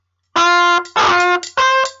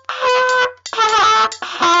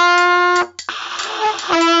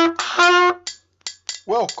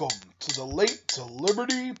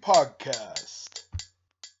Celebrity Podcast.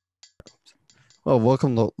 Well,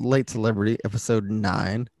 welcome to Late Celebrity, episode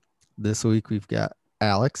 9. This week we've got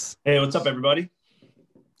Alex, Hey, what's up, everybody?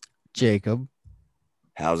 Jacob,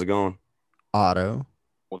 How's it going? Otto,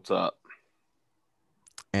 What's up?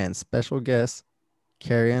 and special guest,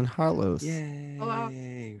 Carrie Ann Harlos. Yay. Hello.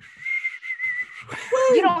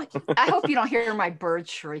 You don't. I hope you don't hear my bird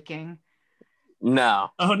shrieking. No.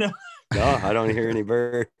 Oh, no. No, I don't hear any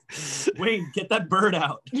bird. Wayne, get that bird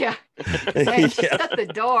out. Yeah. Yeah. Shut the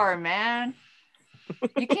door, man.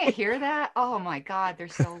 You can't hear that? Oh my God, they're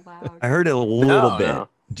so loud. I heard it a little bit. No.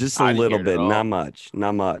 Just I a didn't little hear it at bit. all. Not much.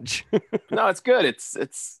 Not much. No, it's good.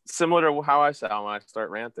 It's similar to how I sound when I start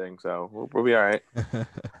ranting, so we'll be all right.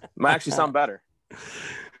 Might actually sound better.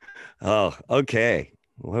 Oh, okay.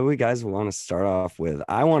 What do we guys want to start off with?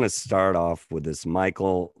 I want to start off with this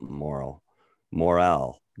Michael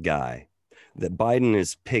Morrell guy that Biden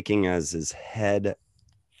is picking as his head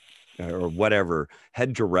or whatever,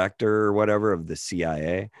 head director or whatever of the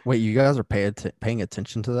CIA. Wait, you guys are paying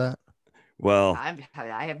attention to that? Well,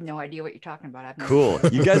 I have no idea what you're talking about. I've never cool. heard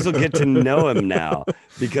of You guys will get to know him now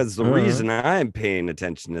because the Uh-huh. reason I'm paying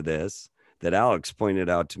attention to this, that Alex pointed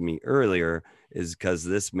out to me earlier, is because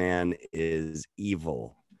this man is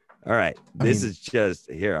evil. All right. This is just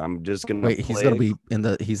here. I'm just going to Wait, he's gonna be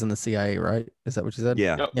he's in the CIA, right? Is that what you said?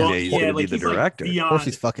 Yeah. Yep. Yeah, Well, he's going to be the he's like director. Of beyond- course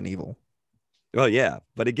he's fucking evil. Oh, yeah.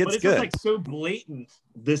 But it but gets it's good. just like so blatant.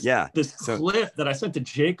 This So- clip that I sent to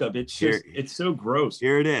Jacob, it's just it's so gross.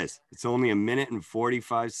 Here it is. It's only a minute and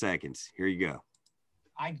 45 seconds. Here you go.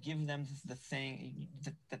 I'd give them the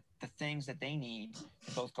things that they need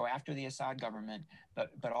to both go after the Assad government,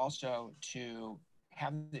 but also to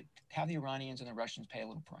have the Iranians and the Russians pay a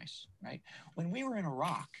little price, right? When we were in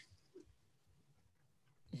Iraq,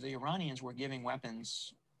 the Iranians were giving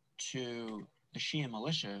weapons to the Shia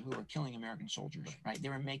militia who were killing American soldiers, right? The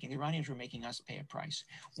Iranians were making us pay a price.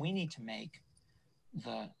 We need to make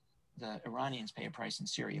the Iranians pay a price in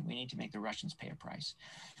Syria. We need to make the Russians pay a price.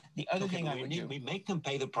 The other thing I would do, we make them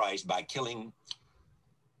pay the price by killing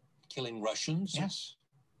Russians, yes,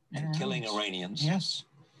 and killing Iranians. yes,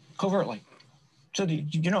 covertly. So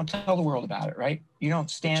you don't tell the world about it, right? You don't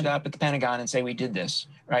stand up at the Pentagon and say we did this,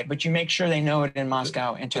 right? But you make sure they know it in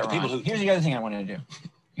Moscow and But the Tehran. people who- Here's the other thing I want to do.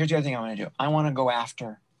 I want to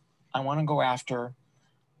go after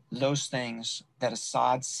those things that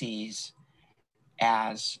Assad sees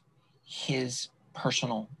as his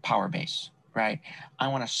personal power base, right? I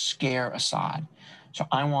want to scare Assad. So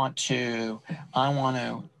I want to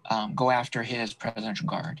go after his presidential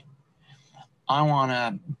guard. I want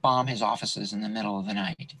to bomb his offices in the middle of the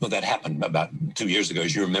night. Well, that happened about 2 years ago.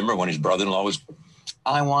 As you remember, when his brother-in-law was.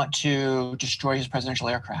 I want to destroy his presidential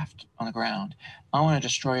aircraft on the ground. I want to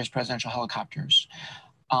destroy his presidential helicopters.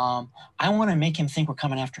 I want to make him think we're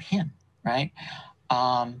coming after him, right?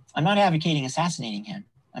 I'm not advocating assassinating him.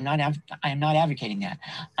 I'm not advocating that.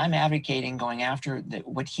 I'm advocating going after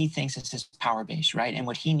what he thinks is his power base, right? And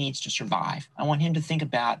what he needs to survive. I want him to think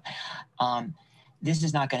about, this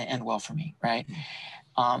is not going to end well for me, right?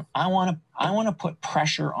 I want to put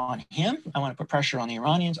pressure on him. I want to put pressure on the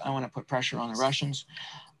Iranians. I want to put pressure on the Russians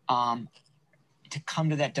to come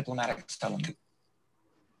to that diplomatic settlement.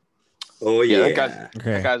 Oh, Yeah, yeah. that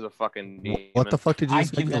Okay. guy's a fucking demon. What the fuck did you I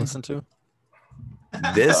just make give me them- listen to?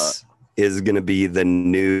 This is going to be the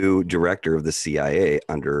new director of the CIA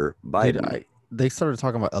under Dude, Biden. they started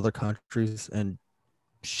talking about other countries and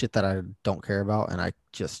shit that I don't care about, and I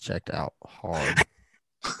just checked out hard.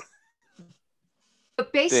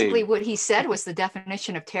 But basically, Dave. what he said was the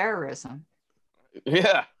definition of terrorism.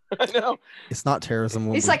 Yeah, I know. It's not terrorism.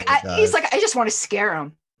 when He's we like, do it, guys. I just want to scare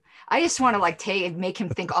him. I just want to make him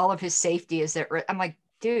think all of his safety is at risk. I'm like,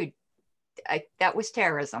 dude, that was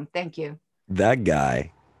terrorism. Thank you. That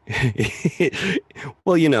guy.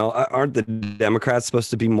 Well, aren't the Democrats supposed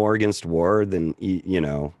to be more against war than,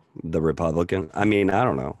 the Republican? I mean, I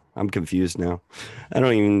don't know. I'm confused now. I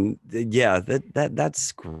don't even,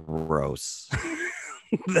 that's gross.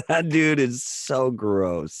 That dude is so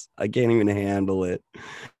gross. I can't even handle it.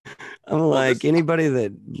 I'm like, anybody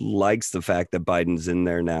that likes the fact that Biden's in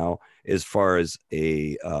there now, as far as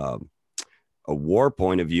a war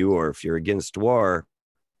point of view, or if you're against war,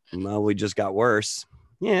 well, we just got worse.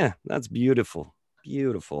 Yeah, that's beautiful.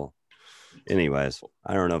 Beautiful. Anyways,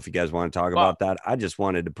 I don't know if you guys want to talk about that. I just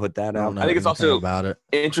wanted to put that I out. don't know I think it's anything also- about it.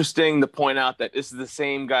 Interesting to point out that this is the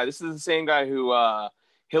same guy. This is the same guy who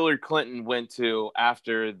Hillary Clinton went to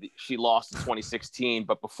after she lost in 2016,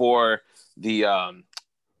 but before the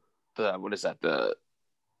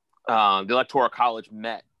Electoral College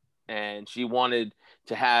met, and she wanted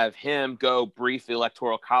to have him go brief the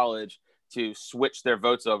Electoral College to switch their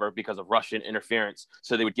votes over because of Russian interference.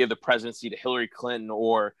 So they would give the presidency to Hillary Clinton,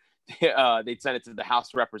 or they'd send it to the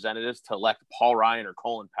House of Representatives to elect Paul Ryan or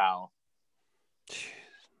Colin Powell.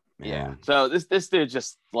 Yeah. So this dude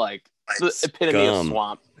just like the epitome of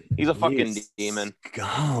swamp. He's a fucking demon.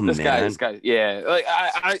 Scum, this man. guy, yeah. Like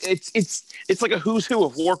it's like a who's who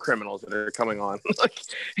of war criminals that are coming on. Like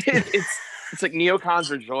it's like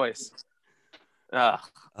neocons rejoice. Yeah,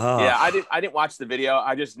 I didn't watch the video.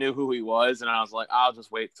 I just knew who he was, and I was like, I'll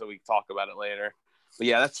just wait till we talk about it later. But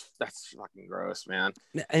yeah, that's fucking gross, man.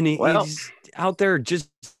 And he's out there just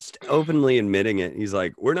openly admitting it. He's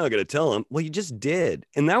like, we're not going to tell him. Well, you just did.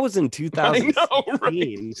 And that was in 2016. I know,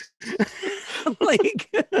 right?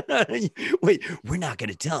 Like, wait, we're not going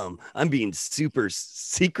to tell him. I'm being super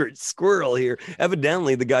secret squirrel here.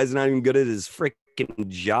 Evidently, the guy's not even good at his freaking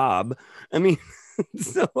job. I mean,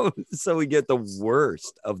 so we get the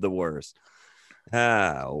worst of the worst.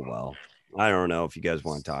 Oh, well, I don't know if you guys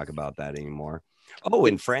want to talk about that anymore. Oh,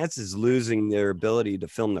 and France is losing their ability to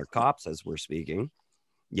film their cops as we're speaking.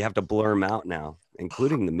 You have to blur them out now,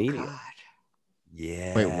 including the media. God.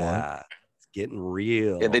 Yeah. Wait, what? It's getting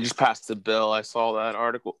real. Yeah, they just passed the bill. I saw that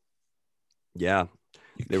article. Yeah.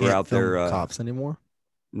 They Can't were out film there. cops anymore?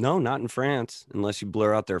 No, not in France, unless you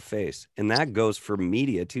blur out their face. And that goes for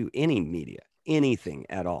media too. Any media, anything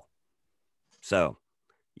at all. So,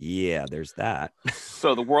 yeah, there's that.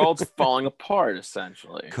 So the world's falling apart,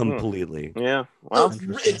 essentially. Completely. Yeah. Well,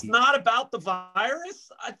 it's not about the virus.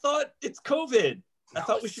 I thought it's COVID. I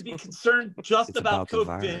thought we should be concerned just about the COVID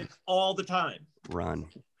virus. all the time. Run.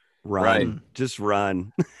 Right. Just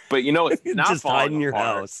run. but you know it's not Just hide falling in your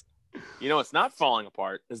apart. house. You know it's not falling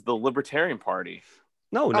apart is the Libertarian Party.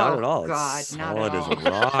 No, not Oh, at all. God, It's not solid at as a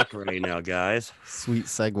rock right now, guys. Sweet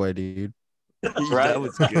segue, dude. Right. That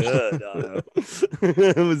was good. Otto.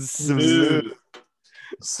 It was smooth.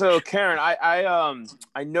 So Karen,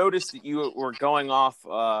 I noticed that you were going off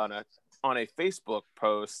on a Facebook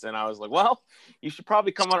post, and I was like, well, you should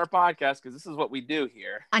probably come on our podcast because this is what we do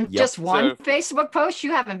here. On just one Facebook post,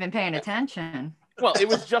 you haven't been paying attention. Well, it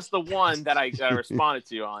was just the one that I responded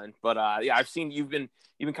to you on, but yeah, I've seen you've been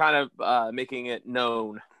kind of making it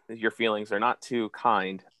known that your feelings are not too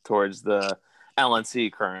kind towards the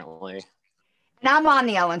LNC currently. And I'm on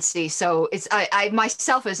the LNC, so it's I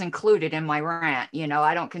myself is included in my rant. You know,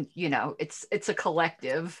 I don't, you know, it's a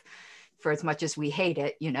collective for as much as we hate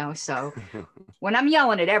it, you know. So when I'm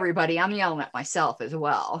yelling at everybody, I'm yelling at myself as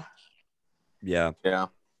well. Yeah. Yeah.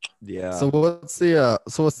 Yeah. So what's the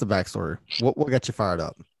backstory? What got you fired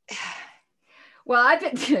up? Well,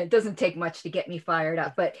 it doesn't take much to get me fired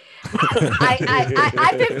up, but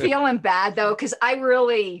I've been feeling bad though, because I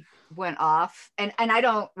really went off, and I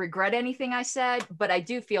don't regret anything I said, but I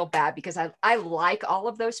do feel bad because I like all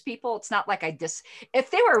of those people. It's not like if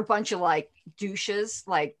they were a bunch of like douches,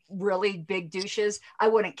 like really big douches, I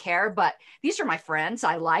wouldn't care, but these are my friends.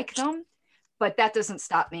 I like them, but that doesn't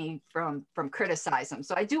stop me from criticizing them.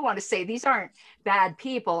 So I do want to say these aren't bad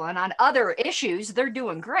people, and on other issues, they're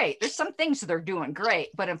doing great. There's some things they're doing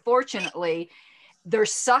great, but unfortunately, they're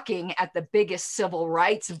sucking at the biggest civil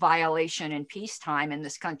rights violation in peacetime in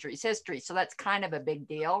this country's history. So that's kind of a big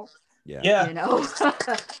deal. Yeah. You know,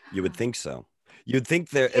 You would think so. You'd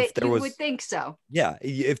think you would think so. Yeah.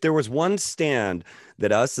 If there was one stand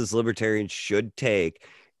that us as libertarians should take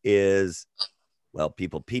is, well,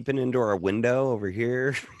 people peeping into our window over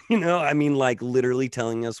here, you know, I mean, like literally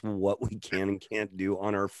telling us what we can and can't do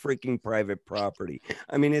on our freaking private property.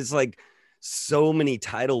 I mean, it's like so many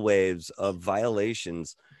tidal waves of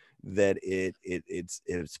violations that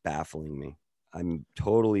it's baffling me. I'm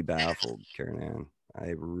totally baffled, Karen Ann.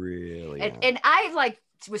 I really am. And I like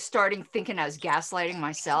was starting thinking I was gaslighting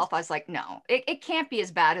myself. I was like, no, it can't be as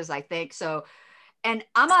bad as I think. So, and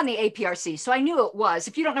I'm on the APRC, so I knew it was.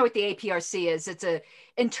 If you don't know what the APRC is, it's an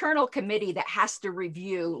internal committee that has to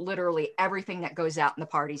review literally everything that goes out in the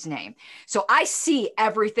party's name. So I see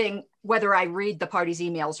everything, whether I read the party's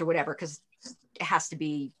emails or whatever, because it has to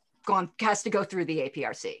go through the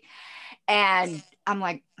APRC. And I'm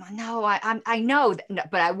like, no, I know,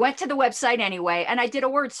 but I went to the website anyway, and I did a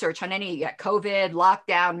word search on any COVID,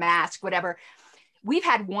 lockdown, mask, whatever. We've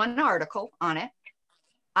had one article on it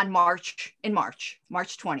on March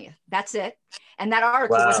 20th. That's it. And that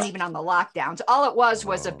article wasn't even on the lockdowns. All it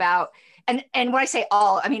was about, and when I say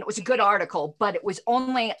all, I mean, it was a good article, but it was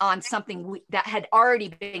only on something that had already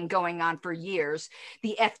been going on for years,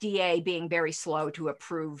 the FDA being very slow to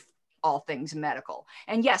approve all things medical.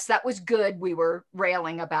 And yes, that was good. We were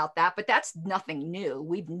railing about that, but that's nothing new.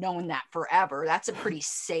 We've known that forever. That's a pretty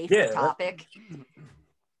safe topic.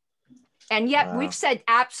 And yet Wow. we've said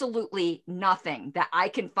absolutely nothing that I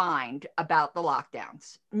can find about the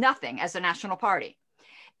lockdowns. Nothing as a national party.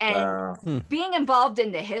 And being involved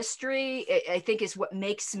in the history, I think is what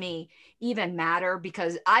makes me even madder,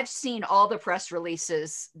 because I've seen all the press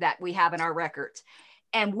releases that we have in our records.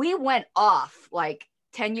 And we went off like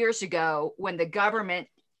 10 years ago when the government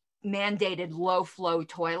mandated low flow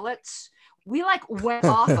toilets. We like went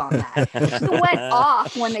off on that. We went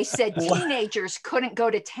off when they said teenagers couldn't go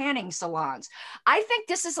to tanning salons. I think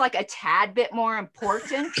this is like a tad bit more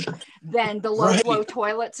important than the low flow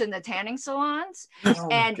toilets in the tanning salons.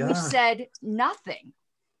 And we said nothing.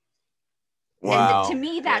 Wow. And to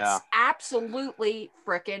me, that's absolutely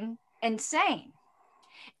freaking insane.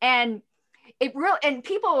 And and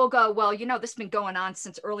people will go, well, you know, this has been going on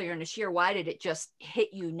since earlier in this year. Why did it just hit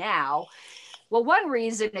you now? Well, one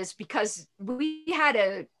reason is because we had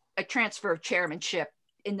a transfer of chairmanship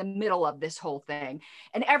in the middle of this whole thing.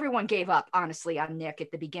 And everyone gave up, honestly, on Nick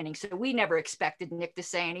at the beginning. So we never expected Nick to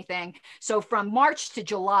say anything. So from March to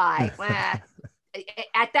July,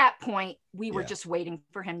 at that point, we were just waiting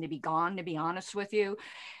for him to be gone, to be honest with you.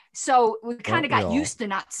 So we kind of got used to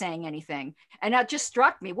not saying anything. And that just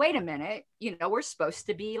struck me, wait a minute, you know, we're supposed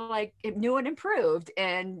to be like new and improved.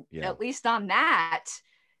 And at least on that,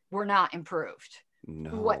 we're not improved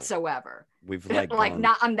whatsoever. We've like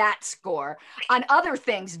not on that score. On other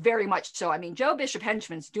things, very much so. I mean, Joe Bishop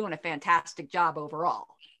Henchman's doing a fantastic job overall.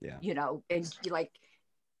 Yeah. You know, and like,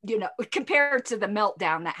 you know, compared to the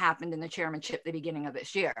meltdown that happened in the chairmanship at the beginning of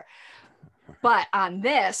this year. But on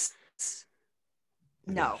this,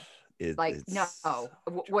 no,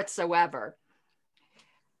 whatsoever.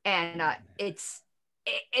 And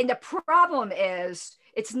and the problem is,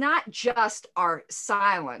 it's not just our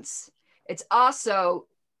silence, it's also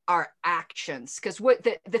our actions. Because what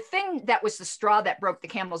the thing that was the straw that broke the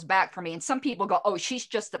camel's back for me, and some people go, oh, she's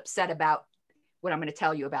just upset about what I'm going to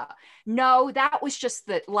tell you about. No, that was just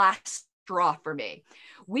the last straw for me.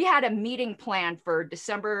 We had a meeting planned for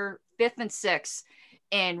December 5th and 6th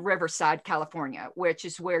in Riverside, California, which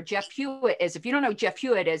is where Jeff Hewitt is. If you don't know who Jeff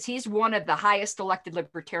Hewitt is, he's one of the highest elected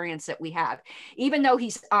libertarians that we have. Even though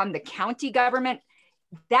he's on the county government,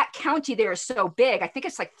 that county there is so big. I think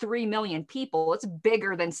it's like 3 million people. It's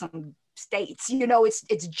bigger than some states, you know,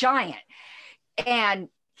 it's giant. And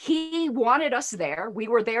he wanted us there. We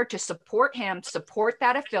were there to support him, support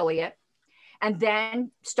that affiliate. And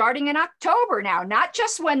then starting in October now, not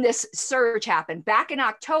just when this surge happened, back in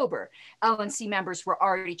October, LNC members were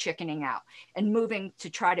already chickening out and moving to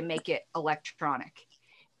try to make it electronic.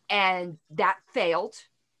 And that failed.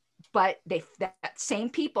 But that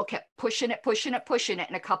same people kept pushing it.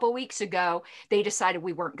 And a couple of weeks ago, they decided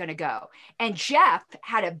we weren't going to go. And Jeff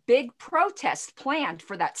had a big protest planned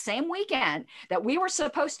for that same weekend that we were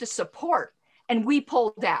supposed to support. And we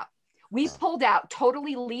pulled out. We pulled out,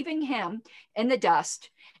 totally leaving him in the dust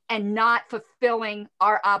and not fulfilling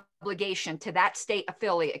our obligation to that state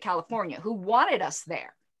affiliate of California who wanted us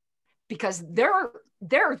there, because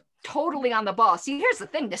they're totally on the ball. See, here's the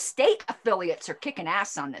thing. The state affiliates are kicking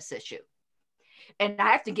ass on this issue. And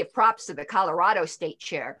I have to give props to the Colorado state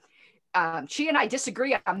chair. She and I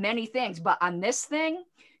disagree on many things, but on this thing,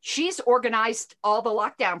 she's organized all the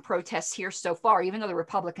lockdown protests here so far, even though the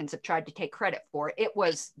Republicans have tried to take credit for it. It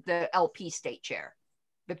was the LP state chair,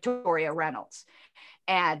 Victoria Reynolds.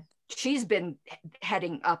 And she's been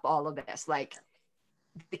heading up all of this. Like,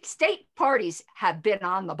 the state parties have been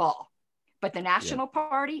on the ball. But the national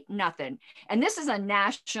party, nothing. And this is a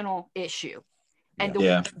national issue. And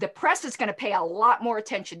the press is going to pay a lot more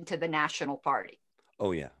attention to the national party.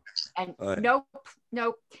 Oh, yeah. And nope.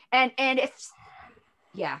 And if,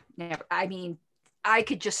 never. I mean, I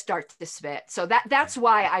could just start to spit. So that's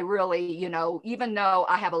why I really, you know, even though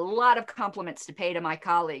I have a lot of compliments to pay to my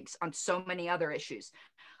colleagues on so many other issues,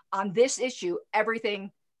 on this issue,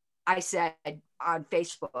 everything I said on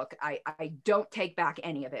Facebook, I don't take back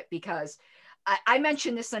any of it, because I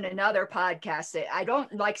mentioned this in another podcast that I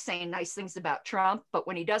don't like saying nice things about Trump, but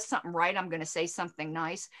when he does something right, I'm going to say something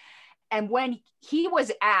nice. And when he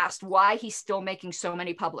was asked why he's still making so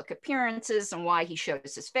many public appearances and why he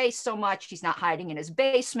shows his face so much, he's not hiding in his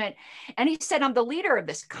basement. And he said, I'm the leader of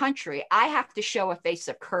this country. I have to show a face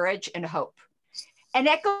of courage and hope. And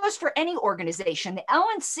that goes for any organization. The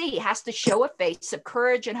LNC has to show a face of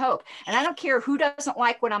courage and hope. And I don't care who doesn't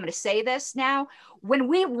like when I'm going to say this now. When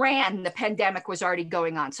we ran, the pandemic was already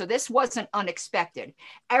going on. So this wasn't unexpected.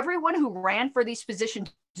 Everyone who ran for these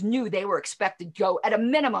positions knew they were expected to go at a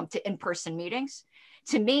minimum to in-person meetings.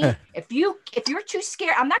 To me, if you're too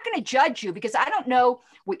scared, I'm not going to judge you, because I don't know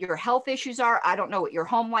what your health issues are. I don't know what your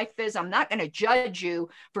home life is. I'm not going to judge you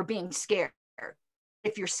for being scared.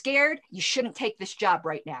 if you're scared, you shouldn't take this job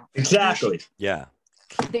right now. Exactly. Yeah.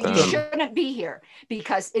 That you shouldn't be here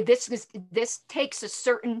because this takes a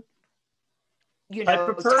certain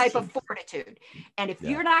type of fortitude. And if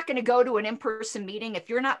you're not going to go to an in-person meeting, if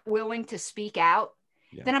you're not willing to speak out,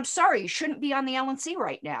 then I'm sorry, you shouldn't be on the LNC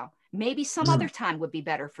right now. Maybe some other time would be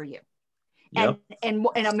better for you. And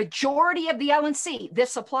a majority of the LNC,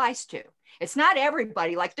 this applies to. It's not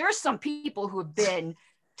everybody. Like there's some people who have been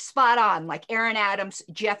spot on, like Aaron Adams,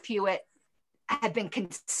 Jeff Hewitt, have been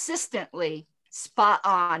consistently spot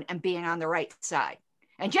on and being on the right side.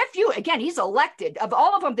 And Jeff Hewitt, again, he's elected. Of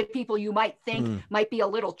all of them, the people you might think might be a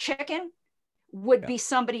little chicken would be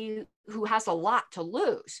somebody who has a lot to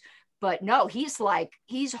lose. But no, he's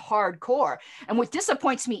hardcore. And what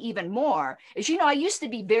disappoints me even more is, I used to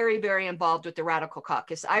be very, very involved with the Radical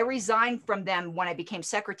Caucus. I resigned from them when I became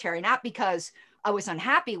secretary, not because I was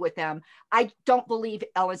unhappy with them. I don't believe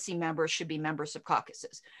LNC members should be members of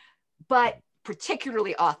caucuses, but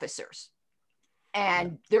particularly officers.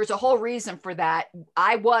 And there's a whole reason for that.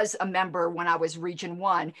 I was a member when I was Region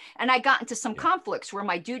 1, and I got into some conflicts where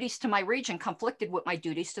my duties to my region conflicted with my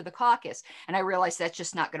duties to the caucus. And I realized that's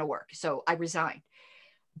just not going to work. So I resigned.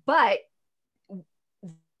 But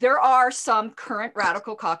there are some current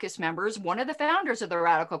Radical Caucus members, one of the founders of the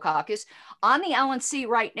Radical Caucus on the LNC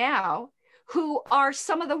right now, who are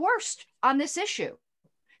some of the worst on this issue.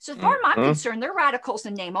 So as far as I'm concerned, they're radicals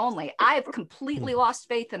in name only. I have completely lost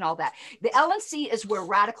faith in all that. The LNC is where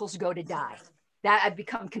radicals go to die. That I've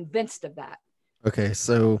become convinced of that. Okay,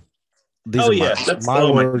 so these are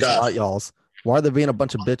my words, not y'all's. Why are there being a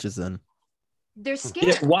bunch of bitches then? They're scared.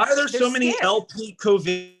 Yeah, why are there so many scared. LP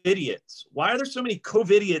COVIDiots? Why are there so many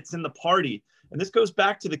COVIDiots in the party? And this goes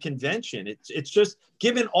back to the convention. It's just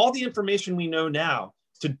given all the information we know now,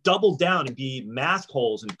 to double down and be mask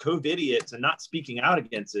holes and COVIDiots and not speaking out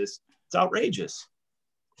against this, it's outrageous.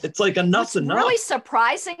 It's like enough's enough. What's really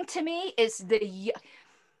surprising to me is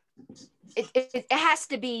it has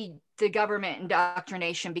to be the government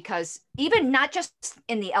indoctrination, because even not just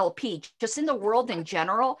in the LP, just in the world in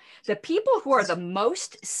general, the people who are the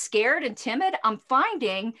most scared and timid, I'm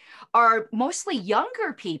finding, are mostly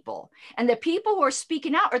younger people. And the people who are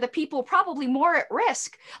speaking out are the people probably more at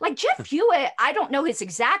risk. Like Jeff Hewitt, I don't know his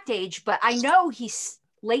exact age, but I know he's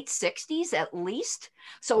late 60s at least.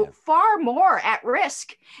 So far more at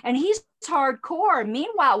risk. And he's hardcore.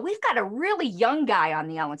 Meanwhile, we've got a really young guy on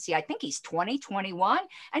the LNC. I think he's 20, 21,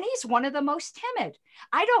 and he's one of the most timid.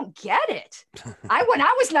 I don't get it. When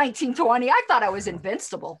I was 19, 20, I thought I was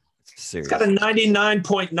invincible. It's Seriously. got a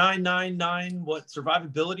 99.999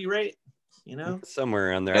 survivability rate,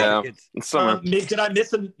 somewhere around there. Yeah,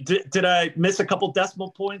 did I miss a couple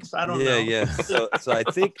decimal points? I don't know. Yeah. So I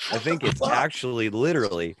think it's actually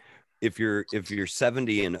literally, if you're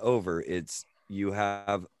 70 and over, you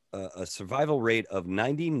have a survival rate of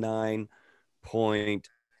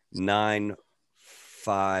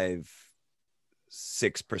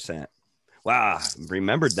 99.956%. Wow,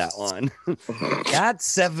 remembered that one. That's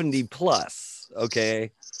 70 plus.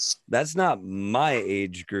 Okay, that's not my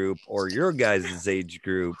age group or your guys' age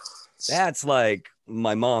group. That's like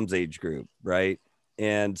my mom's age group, right?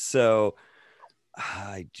 And so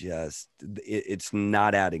it's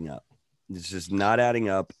not adding up. It's just not adding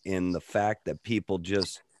up in the fact that people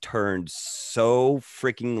just turned so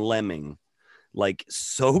freaking lemming, like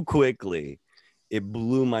so quickly. It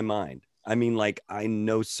blew my mind. I mean, like, I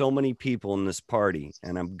know so many people in this party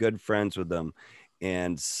and I'm good friends with them,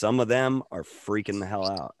 and some of them are freaking the hell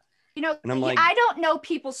out. And I'm like, I don't know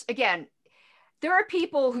people's, again, there are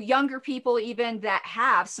people younger people even, that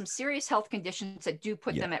have some serious health conditions that do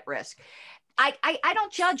put them at risk. I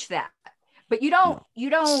don't judge that. But you don't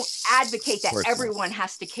advocate that everyone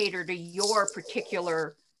has to cater to your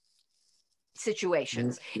particular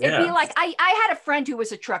situations. It'd be like, I had a friend who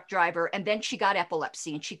was a truck driver, and then she got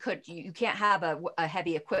epilepsy, and you can't have a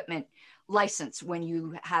heavy equipment license when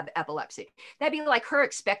you have epilepsy. That'd be like her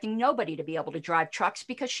expecting nobody to be able to drive trucks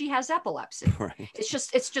because she has epilepsy. Right.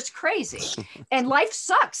 It's just crazy. And life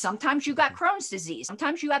sucks. Sometimes you got Crohn's disease.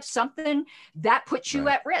 Sometimes you have something that puts you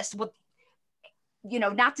at risk. Well,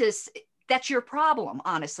 that's your problem.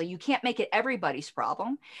 Honestly, you can't make it everybody's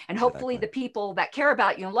problem. And hopefully the people that care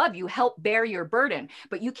about you and love you help bear your burden,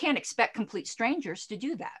 but you can't expect complete strangers to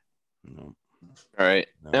do that. No. All right.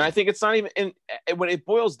 No. And I think it's not even, and when it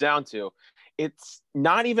boils down to, it's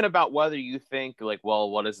not even about whether you think like, well,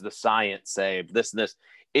 what does the science say? This and this.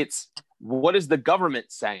 It's what is the government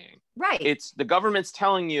saying? Right. It's the government's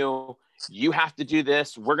telling you, you have to do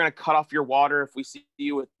this. We're going to cut off your water if we see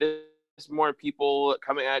you with this more people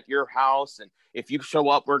coming at your house, and if you show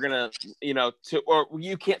up, we're gonna, or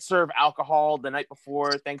you can't serve alcohol the night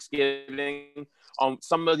before Thanksgiving on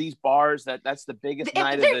some of these bars. That's the biggest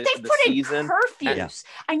night of the season. Curfews.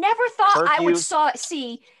 I never thought I would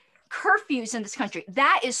see curfews in this country.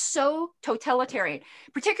 That is so totalitarian,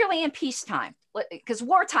 particularly in peacetime, because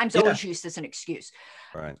wartime's always used as an excuse.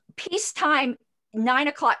 Right. Peacetime, 9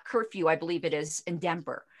 o'clock curfew, I believe it is in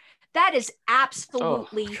Denver. That is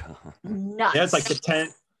absolutely nuts. Yeah, it's like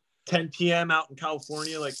the 10 p.m. out in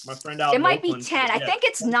California, like my friend out. It might be 10. I think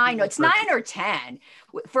it's 9. No, it's 9 or 10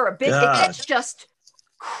 for a big. It's just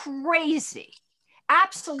crazy,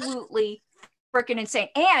 absolutely freaking insane.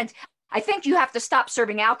 And I think you have to stop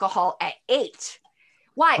serving alcohol at 8.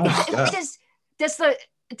 Why? Does the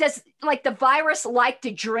virus like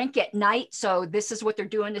to drink at night? So this is what they're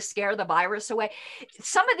doing to scare the virus away.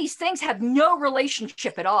 Some of these things have no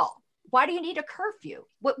relationship at all. Why do you need a curfew?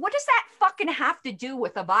 What does that fucking have to do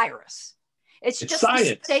with a virus? It's just science.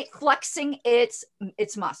 The state flexing its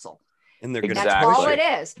muscle. And they're gonna that's all it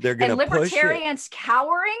is. They're gonna and libertarians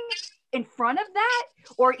cowering in front of that,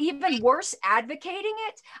 or even worse, advocating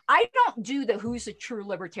it. I don't do the who's a true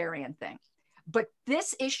libertarian thing, but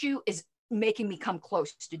this issue is making me come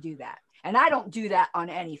close to do that. And I don't do that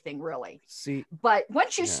on anything really. See, but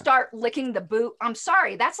once you start licking the boot, I'm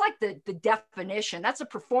sorry, that's like the definition. That's a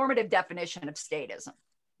performative definition of statism.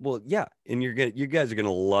 Well, yeah, and you guys are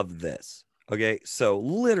gonna love this. Okay, so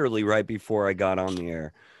literally right before I got on the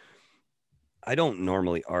air, I don't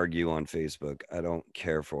normally argue on Facebook. I don't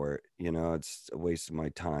care for it. It's a waste of my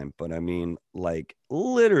time. But I mean, like,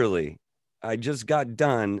 literally, I just got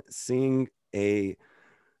done seeing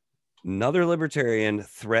another libertarian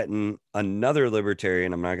threaten another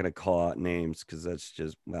libertarian. I'm not going to call out names because that's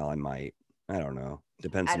just, I might. I don't know.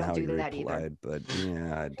 Depends on how you replied. But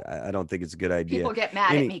yeah, I don't think it's a good idea. People get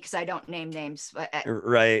mad at me because I don't name names.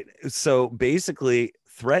 Right. So basically,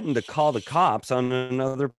 threatened to call the cops on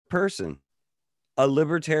another person. A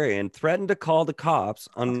libertarian threatened to call the cops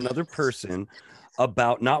on another person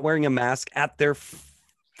about not wearing a mask at their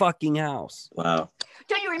fucking house. Wow.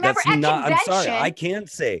 Don't you remember convention? I'm sorry, I can't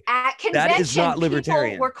say at convention, that is not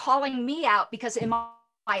libertarian. People were calling me out because in my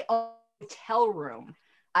hotel room,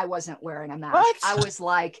 I wasn't wearing a mask. What? I was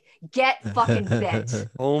like, get fucking bent.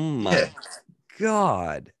 Oh my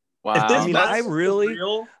God. Wow. I mean, I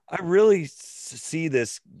really see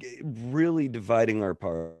this really dividing our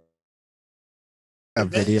party. A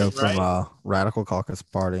video from Radical Caucus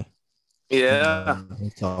Party. Yeah.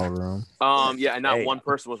 Hotel room. Yeah, and not one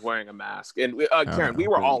person was wearing a mask. And Karen, we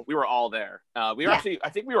were all there. We were actually, I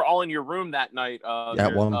think we were all in your room that night.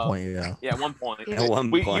 At one point, yeah. Yeah, at one point. At one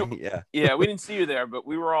point, yeah. Yeah, we didn't see you there, but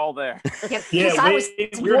we were all there. Yeah, I was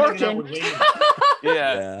working.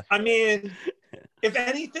 Yeah. I mean, if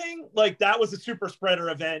anything, like that was a super spreader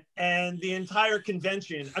event, and the entire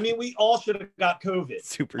convention. I mean, we all should have got COVID.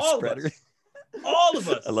 Super spreader. All of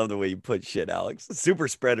us. I love the way you put shit, Alex. Super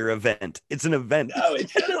spreader event. It's an event. No, it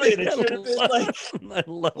should have been. It should have been like. I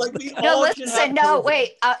love like we no, all listen. No,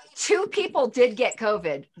 wait. 2 people did get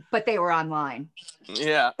COVID, but they were online.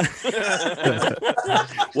 Yeah. Well,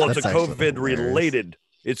 it's a COVID related.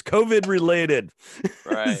 It's COVID related.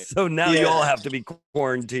 Right. So now you all have to be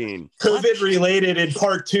quarantined. COVID related in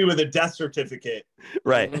part 2 of the death certificate.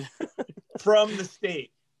 Right. From the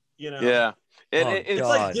state. Yeah. It's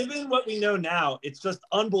like, given what we know now, it's just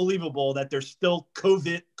unbelievable that there's still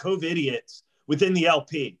COVIDiots within the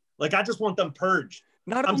LP. Like, I just want them purged.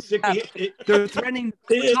 I'm sick of it. They're threatening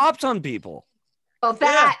cops on people. Well,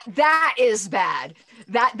 that is bad.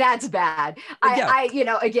 That's bad.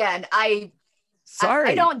 Sorry.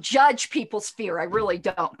 I don't judge people's fear. I really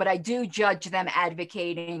don't. But I do judge them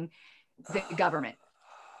advocating the government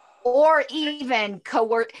or even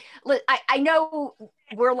I know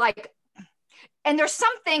we're like, and there's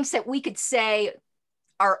some things that we could say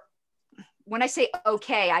are, when I say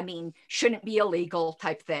okay, I mean shouldn't be illegal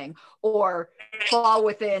type thing or fall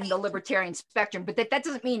within the libertarian spectrum, but that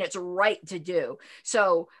doesn't mean it's right to do.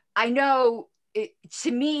 So I know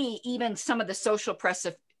to me, even some of the social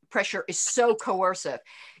pressure is so coercive.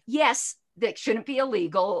 Yes, that shouldn't be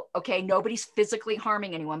illegal. Okay, nobody's physically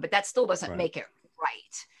harming anyone, but that still doesn't make it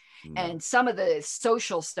right. No. And some of the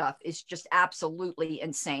social stuff is just absolutely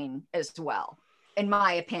insane as well, in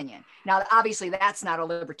my opinion. Now, obviously, that's not a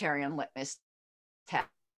libertarian litmus test.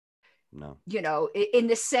 No. In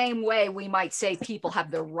the same way, we might say people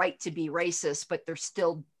have the right to be racist, but they're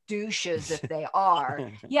still douches if they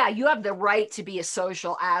are. Yeah, you have the right to be a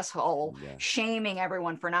social asshole, shaming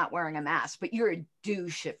everyone for not wearing a mask, but you're a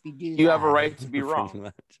douche if you do that. You have a right to be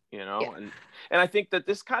wrong, And I think that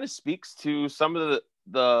this kind of speaks to some of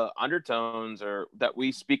the undertones or that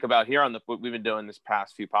we speak about here on what we've been doing this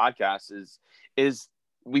past few podcasts is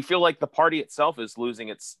we feel like the party itself is losing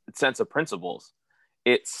its sense of principles.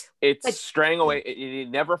 It's straying away. It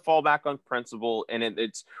never fall back on principle, and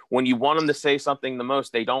it's when you want them to say something the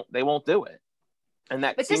most, they won't do it, and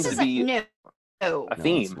that seems to be new. A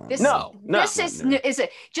theme. This is new. Is it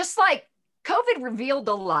just like COVID revealed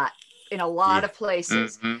a lot in a lot of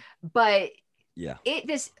places, but yeah,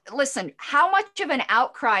 listen, how much of an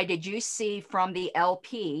outcry did you see from the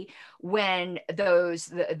LP when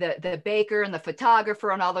the baker and the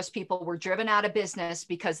photographer and all those people were driven out of business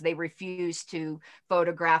because they refused to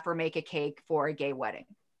photograph or make a cake for a gay wedding?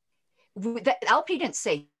 The LP didn't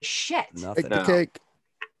say shit. Nothing. The cake.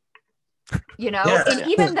 You know, and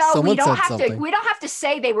even though we don't have something. to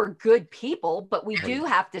say they were good people, but we do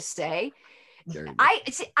have to say, I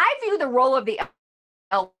view the role of the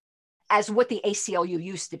LP as what the ACLU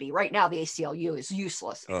used to be. Right now, the ACLU is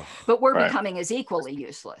useless, but we're becoming as equally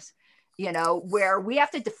useless, you know, where we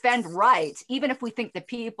have to defend rights, even if we think the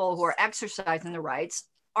people who are exercising the rights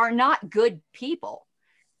are not good people.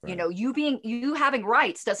 Right. You know, you having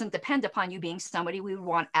rights doesn't depend upon you being somebody we would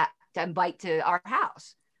want to invite to our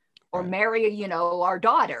house or marry, you know, our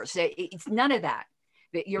daughters. It's none of that.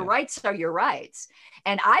 Your rights are your rights.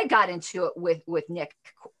 And I got into it with Nick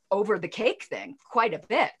over the cake thing quite a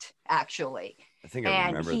bit, actually. I think I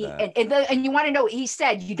remember that. And you want to know, he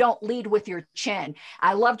said, you don't lead with your chin.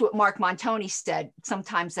 I loved what Mark Montoni said.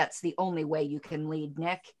 Sometimes that's the only way you can lead,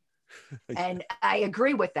 Nick. And I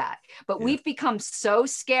agree with that. But we've become so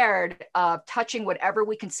scared of touching whatever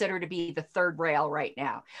we consider to be the third rail right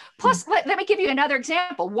now. Plus, let me give you another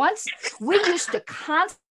example. Once we used to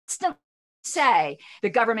constantly say the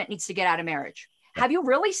government needs to get out of marriage. Have you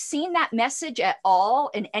really seen that message at all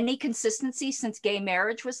in any consistency since gay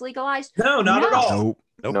marriage was legalized? No, not at all.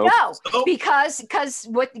 Nope. No, because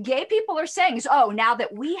what gay people are saying is, oh, now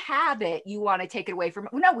that we have it, you want to take it away from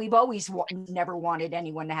it. No, we've always never wanted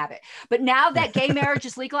anyone to have it. But now that gay marriage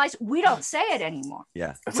is legalized, we don't say it anymore.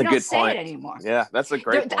 Yeah, that's we a don't good say point. it anymore. Yeah, that's a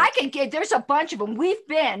great point. There's a bunch of them. We've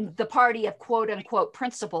been the party of quote unquote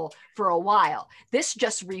principle for a while. This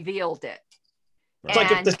just revealed it. It's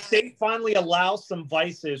like if the state finally allows some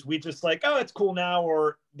vices, we just like, oh, it's cool now,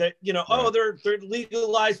 or that, you know, oh, they're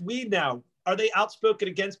legalized weed now. Are they outspoken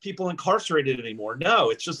against people incarcerated anymore?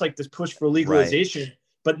 No, it's just like this push for legalization,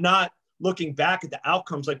 but not looking back at the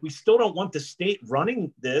outcomes. Like, we still don't want the state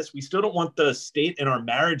running this. We still don't want the state in our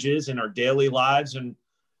marriages and our daily lives. And,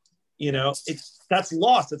 you know, that's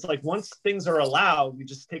lost. It's like once things are allowed, we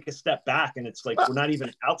just take a step back, and it's like we're not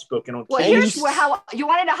even outspoken on. Well, here's how you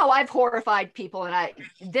want to know how I've horrified people, and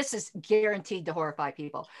this is guaranteed to horrify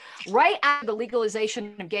people. Right after the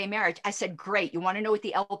legalization of gay marriage, I said, "Great! You want to know what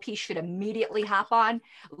the LP should immediately hop on?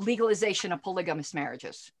 Legalization of polygamous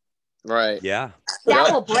marriages." Right. Yeah.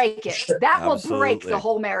 That will break it. That will break the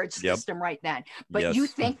whole marriage system right then. But you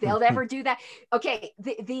think they'll ever do that? Okay.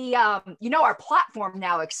 The you know, our platform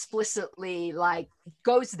now explicitly like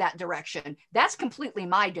goes that direction. That's completely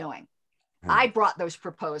my doing. I brought those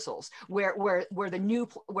proposals where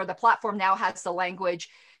the platform now has the language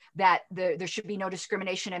that there should be no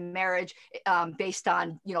discrimination in marriage based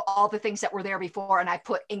on, you know, all the things that were there before. And I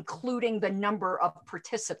put including the number of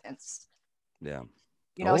participants. Yeah.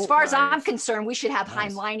 You know, as far as I'm concerned, we should have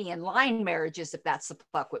Heinleinian line marriages if that's the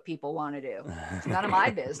fuck what people want to do. It's none of my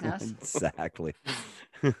business. Exactly.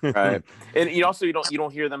 Right. And you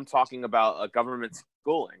don't hear them talking about government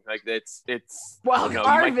schooling. Like it's well, you know,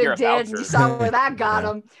 Arvin did. You saw where that got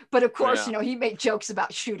him. But of course, you know, he made jokes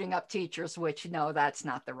about shooting up teachers, which no, that's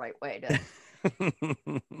not the right way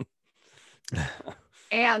to.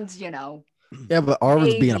 And you know. Yeah, but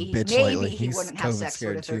Arvin's being a bitch maybe lately. He He's wouldn't have COVID sex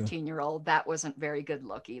with a scared 13-year-old. That wasn't very good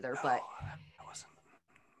look either. But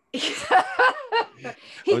he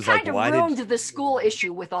kind of ruined the school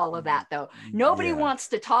issue with all of that, though. Nobody wants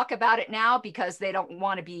to talk about it now because they don't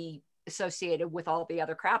want to be associated with all the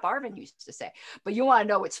other crap Arvin used to say. But you want to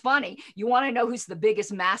know what's funny? You want to know who's the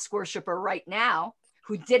biggest mask worshiper right now,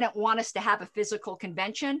 who didn't want us to have a physical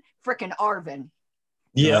convention? Frickin' Arvin.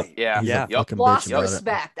 Yeah. Lost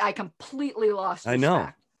respect. I completely lost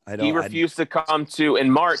respect. I know. He refused to come to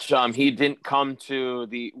in March. He didn't come to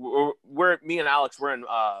me and Alex we're in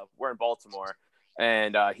Baltimore,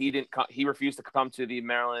 and he didn't come. He refused to come to the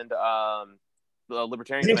Maryland the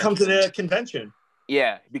Libertarian. He didn't come to the convention.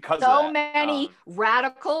 Yeah, because so many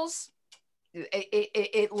radicals.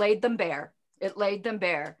 It laid them bare. It laid them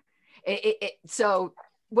bare. So.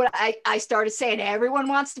 What I started saying, everyone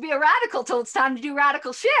wants to be a radical till it's time to do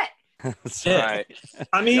radical shit. Right.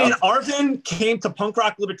 I mean, Arvin came to Punk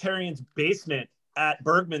Rock Libertarian's basement at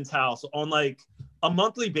Bergman's house on like a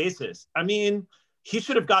monthly basis. I mean, he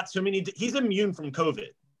should have got so many. He's immune from COVID.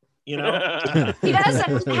 You know, he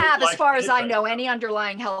doesn't have, as far as I right know, any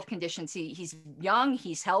underlying health conditions. He's young.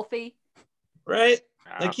 He's healthy. Right.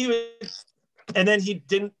 Like he was, and then he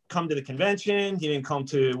didn't come to the convention. He didn't come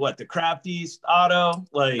to the Crab Feast, Otto.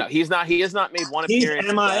 Like, no, he's not. He has not made one He's appearance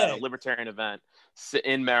MIA. at a libertarian event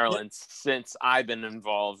in Maryland since I've been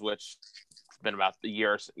involved, which has been about a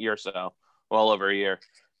year or so, well over a year.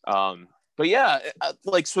 But yeah,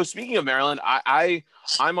 like, so speaking of Maryland,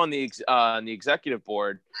 I'm on the executive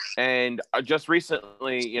board, and just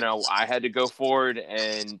recently, you know, I had to go forward,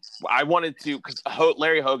 and I wanted to, because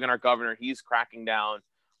Larry Hogan, our governor, he's cracking down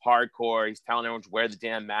hardcore. He's telling everyone to wear the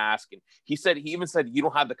damn mask, and he even said you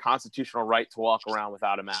don't have the constitutional right to walk around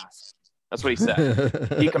without a mask. That's what he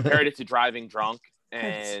said. He compared it to driving drunk.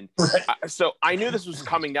 And so I knew this was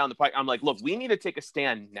coming down the pike. I'm like, look, we need to take a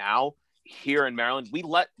stand now here in Maryland. We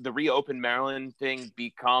let the Reopen Maryland thing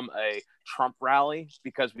become a Trump rally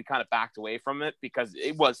because we kind of backed away from it, because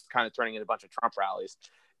it was kind of turning into a bunch of Trump rallies,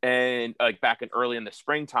 and like back in early in the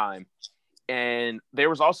springtime. And there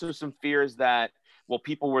was also some fears that, well,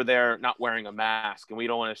 people were there not wearing a mask, and we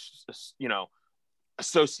don't want to, you know,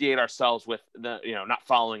 associate ourselves with the, you know, not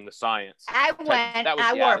following the science. I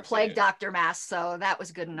wore a plague attitude. doctor mask, so that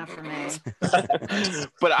was good enough for me.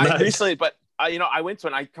 But I recently, you know, I went to,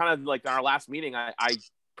 and I kind of, like, in our last meeting, I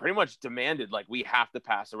pretty much demanded, like, we have to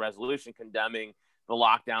pass a resolution condemning the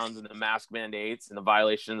lockdowns and the mask mandates and the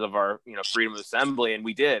violations of our, you know, freedom of assembly. And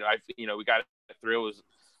we did. You know, we got it through. It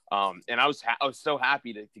was, and I was so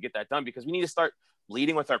happy to get that done, because we need to start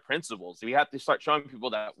leading with our principles. We have to start showing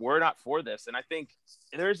people that we're not for this. And I think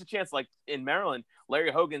there's a chance, like in Maryland,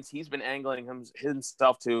 Larry Hogan's, he's been angling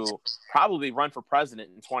himself to probably run for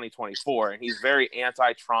president in 2024. And he's very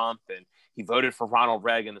anti-Trump, and he voted for Ronald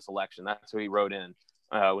Reagan this election. That's who he wrote in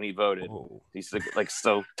when he voted. Oh. He's like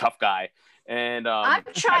so tough guy. And I'm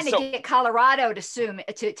trying to get Colorado to sue me,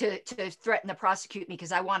 to threaten to prosecute me,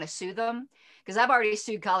 because I want to sue them, because I've already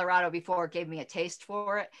sued Colorado before. It gave me a taste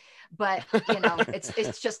for it. But, you know,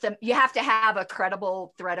 it's just you have to have a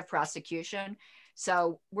credible threat of prosecution.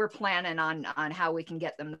 So we're planning on how we can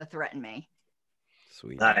get them to threaten me.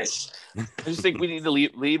 Sweet. Nice. I just think we need to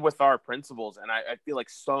lead with our principles. And I feel like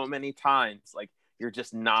so many times, like, you're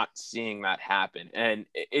just not seeing that happen. And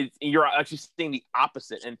you're actually seeing the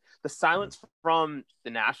opposite. And the silence from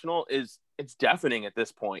the national it's deafening at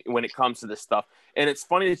this point when it comes to this stuff. And it's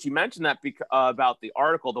funny that you mentioned that about the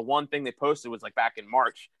article. The one thing they posted was like back in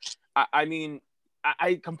March. I mean,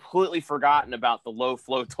 I completely forgotten about the low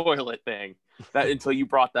flow toilet thing until you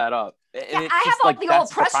brought that up. And yeah, I have all the old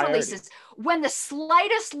press releases. When the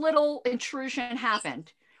slightest little intrusion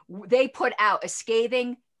happened, they put out a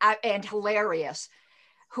scathing and hilarious.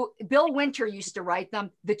 Bill Winter used to write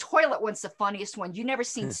them. The toilet one's the funniest one. You never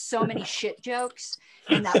seen so many shit jokes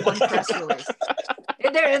in that one press release.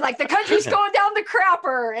 They're like, the country's going down the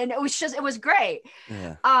crapper, and it was great.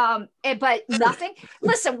 Yeah. But nothing.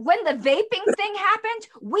 Listen, when the vaping thing happened,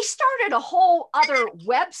 we started a whole other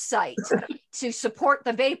website to support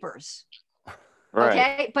the vapors. Right.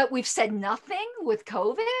 Okay, but we've said nothing with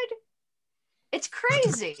COVID. It's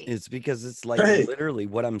crazy. It's because it's like literally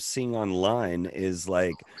what I'm seeing online is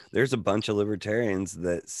like there's a bunch of libertarians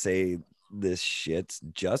that say this shit's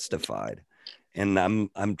justified, and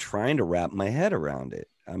I'm trying to wrap my head around it.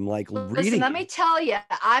 I'm like, listen, let me tell you,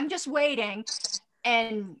 I'm just waiting,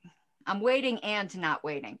 and I'm waiting and not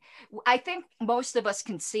waiting. I think most of us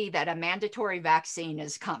can see that a mandatory vaccine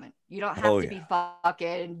is coming. You don't have to be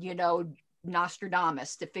fucking, you know,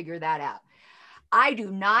 Nostradamus to figure that out. I do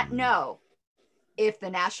not know if the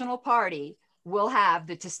National Party will have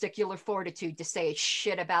the testicular fortitude to say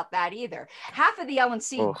shit about that either. Half of the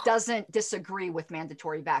LNC doesn't disagree with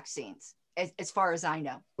mandatory vaccines, as far as I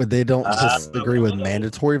know. But they don't disagree with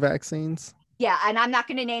mandatory vaccines? Yeah, and I'm not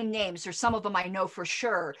going to name names, or some of them I know for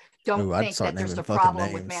sure don't think that there's a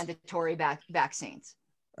problem with mandatory vaccines.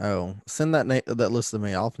 Oh, send that list to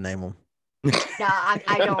me. I'll name them. No,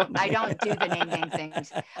 I don't do the name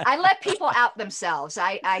things. I let people out themselves.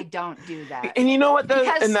 I don't do that. And you know what?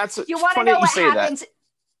 And that's you want to know what happens.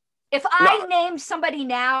 If I name somebody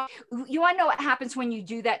now, you want to know what happens when you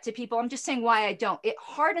do that to people? I'm just saying why I don't. It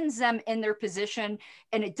hardens them in their position,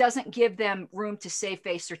 and it doesn't give them room to save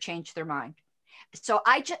face or change their mind. So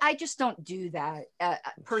I just don't do that.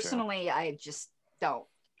 Personally, sure. I just don't.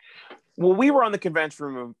 Well, we were on the convention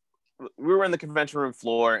room. We were in the convention room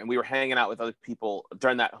floor, and we were hanging out with other people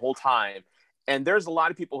during that whole time. And there's a lot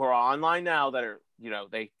of people who are online now that are, you know,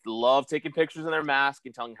 they love taking pictures in their mask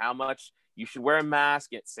and telling how much you should wear a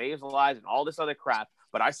mask. It saves lives and all this other crap.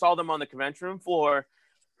 But I saw them on the convention room floor,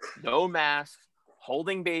 no mask,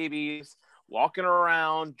 holding babies, walking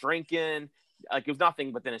around, drinking. Like it was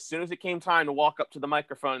nothing. But then as soon as it came time to walk up to the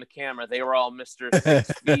microphone and the camera, they were all Mr.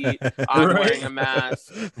 6 feet. I'm Right. wearing a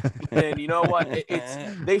mask. And you know what?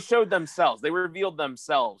 They showed themselves. They revealed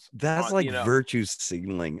themselves. That's on, like you know. virtue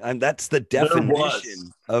signaling. And that's the There definition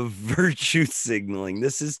was. of virtue signaling.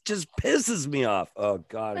 This is just pisses me off. Oh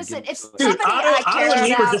God. Listen, if Dude, somebody I Otto care and me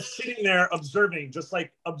were about, just sitting there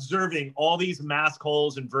observing, all these mask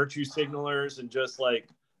holes and virtue signalers, and just like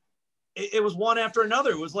it was one after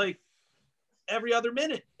another. It was like every other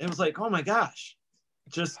minute. It was like, oh my gosh,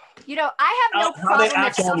 just you know, I have no how they problem if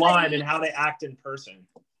act online somebody, and how they act in person.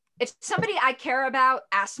 if somebody I care about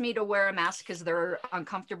asks me to wear a mask because they're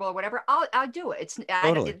uncomfortable or whatever, I'll do it.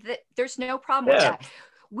 Totally. There's no problem with Yeah. that.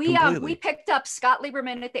 We Completely. picked up Scott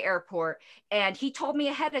Lieberman at the airport, and he told me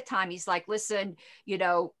ahead of time. He's like, "Listen, you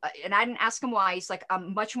know," and I didn't ask him why. He's like,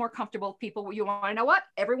 "I'm much more comfortable with people. You want to know what?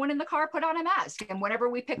 Everyone in the car put on a mask." And whenever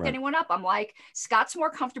we picked Right. anyone up, I'm like, "Scott's more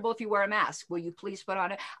comfortable if you wear a mask. Will you please put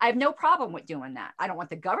on it?" I have no problem with doing that. I don't want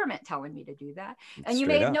the government telling me to do that. And you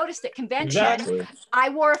may Straight have up. noticed at convention, Exactly. I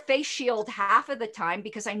wore a face shield half of the time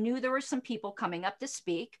because I knew there were some people coming up to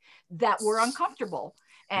speak that were uncomfortable.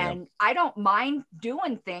 And I don't mind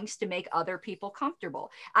doing things to make other people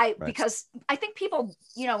comfortable. Because I think people,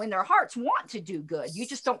 you know, in their hearts want to do good. You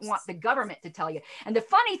just don't want the government to tell you. And the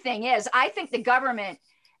funny thing is, I think the government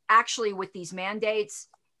actually with these mandates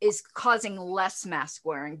is causing less mask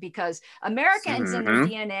wearing because Americans in their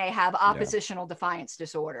DNA have oppositional defiance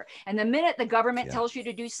disorder. And the minute the government tells you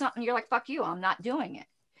to do something, you're like, fuck you, I'm not doing it.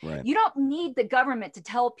 Right. You don't need the government to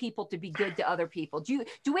tell people to be good to other people. Do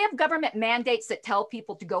we have government mandates that tell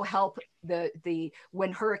people to go help the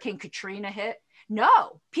when Hurricane Katrina hit?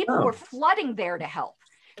 No, people were flooding there to help.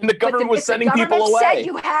 And the government was sending people If the government away. said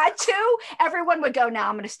you had to, everyone would go, "Now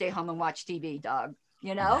I'm going to stay home and watch TV, dog."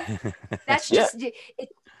 You know, that's just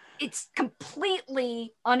it's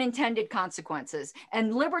completely unintended consequences.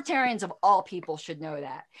 And libertarians of all people should know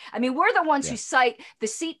that. I mean, we're the ones who cite the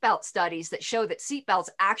seatbelt studies that show that seatbelts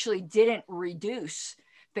actually didn't reduce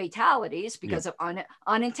fatalities because of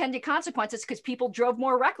unintended consequences, because people drove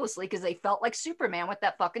more recklessly because they felt like Superman with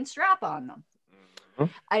that fucking strap on them.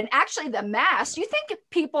 And actually the masks, you think if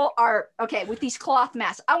people are, okay, with these cloth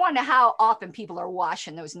masks, I wonder how often people are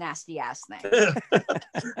washing those nasty ass things.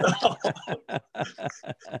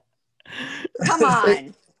 Come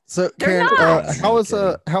on. So They're Karen, not.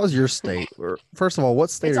 how is your state? Or, first of all, what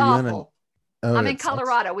state It's are you in? awful. Oh, I'm in it sucks.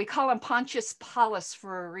 Colorado. We call him Pontius Pilate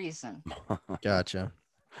for a reason. Gotcha.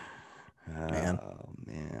 Man. Oh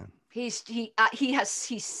man. He's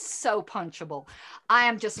so punchable. I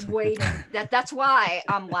am just waiting. That's why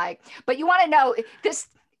I'm like, but you want to know this,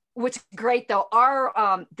 what's great though,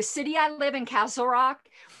 our the city I live in, Castle Rock,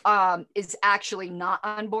 is actually not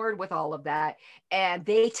on board with all of that. And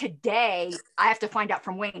they today, I have to find out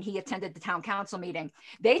from Wayne, he attended the town council meeting.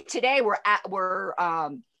 They today were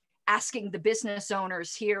asking the business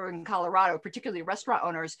owners here in Colorado, particularly restaurant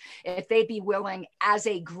owners, if they'd be willing as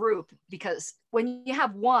a group, because when you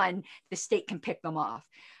have one, the state can pick them off.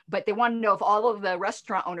 But they want to know if all of the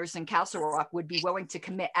restaurant owners in Castle Rock would be willing to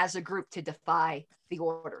commit as a group to defy the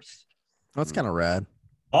orders. That's kind of rad.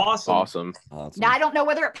 Awesome. Now, I don't know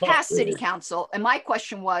whether it passed city council. And my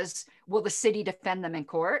question was, will the city defend them in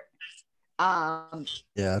court? Yeah,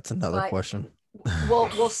 that's another question.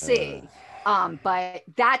 We'll see. But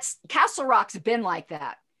that's Castle Rock's been like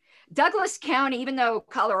that. Douglas County, even though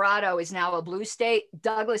Colorado is now a blue state,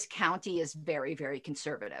 Douglas County is very, very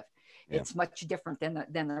conservative. Yeah. It's much different than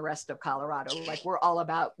the rest of Colorado. Like, we're all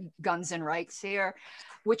about guns and rights here,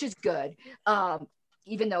 which is good.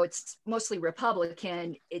 Even though it's mostly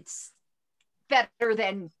Republican, it's better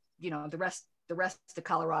than, the rest of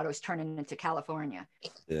Colorado is turning into California.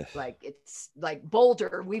 Yeah. Like, it's like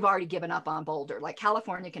Boulder. We've already given up on Boulder. Like,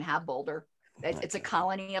 California can have Boulder. It's a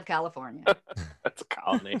colony of California. That's a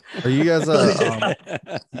colony. Are you guys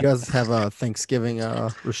you guys have Thanksgiving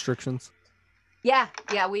restrictions? Yeah,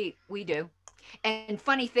 we do. And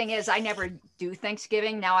funny thing is, I never do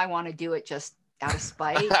Thanksgiving. Now I want to do it just out of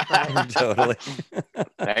spite. But Totally.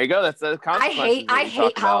 There you go. That's the consequence. I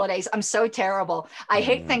hate holidays. I'm so terrible. I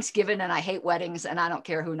hate Thanksgiving and I hate weddings, and I don't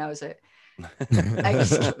care who knows it. I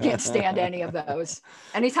just can't stand any of those.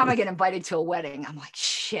 Anytime I get invited to a wedding, I'm like,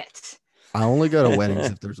 shit. I only go to weddings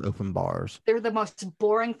if there's open bars. They're the most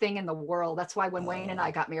boring thing in the world. That's why when Wayne and I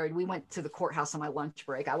got married, we went to the courthouse on my lunch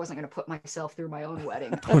break. I wasn't going to put myself through my own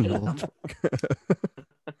wedding.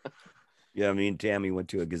 Yeah, Yeah, me and Tammy went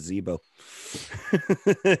to a gazebo.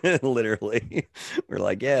 Literally. We're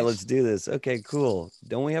like, yeah, let's do this. Okay, cool.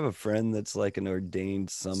 Don't we have a friend that's like an ordained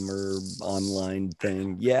summer online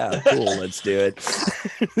thing? Yeah, cool. Let's do it.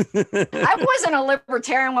 I wasn't a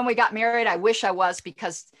libertarian when we got married. I wish I was,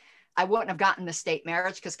 because I wouldn't have gotten the state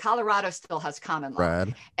marriage, because Colorado still has common law.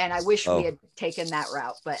 Brad. And I wish we had taken that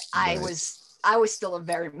route, but I was still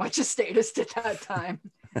very much a statist at that time.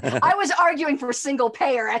 I was arguing for single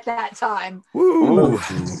payer at that time. Woo.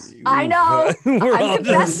 I know. I'm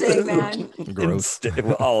confessing, man. Gross.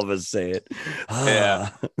 All of us say it.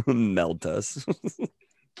 Yeah. Melt us.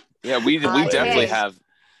 Yeah, we definitely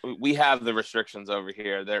hey. have the restrictions over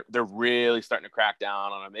here. They're really starting to crack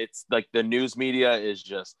down on them. It's like the news media is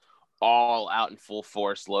just all out in full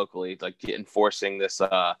force locally, like enforcing this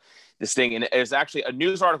thing. And there's actually a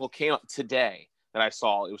news article came up today that I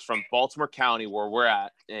saw. It was from Baltimore County, where we're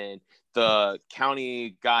at, and the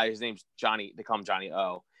county guy, his name's Johnny, they call him Johnny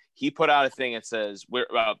O. He put out a thing that says, we're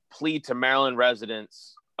plead to Maryland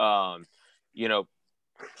residents, like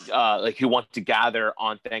who want to gather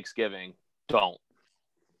on Thanksgiving, don't.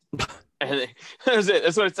 And that's it.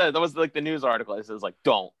 That's what it said. That was like the news article. It says like,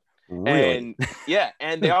 don't. Really? And yeah,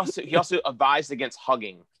 and he also advised against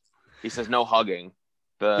hugging. He says no hugging.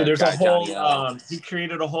 There's a whole he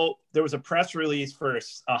created a whole, there was a press release for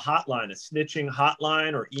a hotline, a snitching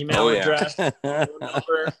hotline or email address.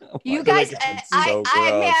 You guys,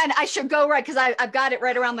 I I should go right, because I've got it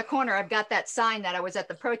right around the corner. I've got that sign that I was at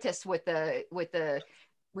the protest with the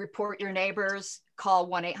report your neighbors, call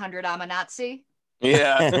 1-800 I'm a Nazi.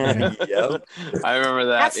 Yeah. Yep. I remember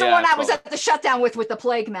that. That's the one I was at the shutdown with the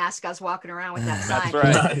plague mask. I was walking around with that sign.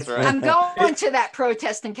 That's right. I'm going to that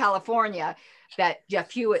protest in California that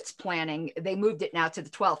Jeff Hewitt's planning. They moved it now to the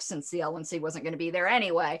 12th since the LNC wasn't going to be there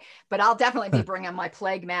anyway. But I'll definitely be bringing my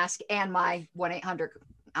plague mask and my 1-800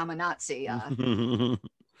 I'm a Nazi.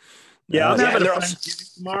 Yeah, I'm having a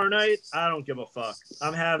Friendsgiving tomorrow night. I don't give a fuck.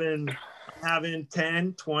 I'm having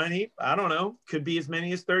 10, 20, I don't know. Could be as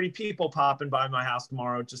many as 30 people popping by my house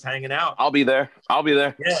tomorrow, just hanging out. I'll be there.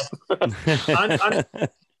 Yeah.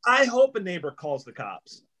 I hope a neighbor calls the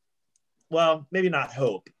cops. Well, maybe not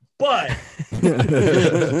hope, but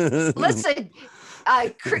listen,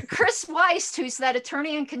 Chris Weiss, who's that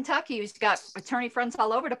attorney in Kentucky who's got attorney friends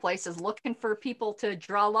all over the place, is looking for people to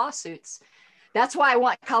draw lawsuits. That's why I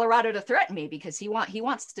want Colorado to threaten me, because he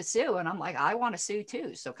wants to sue, and I'm like, I want to sue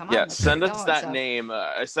too. So come on. Yeah, send us that name.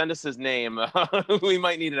 Send us his name. We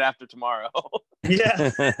might need it after tomorrow. Yeah,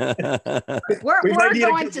 we're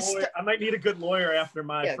going to. I might need a good lawyer after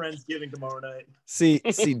my Friendsgiving tomorrow night. See,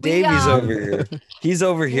 Davey's over here. He's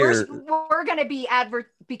over here. We're going to be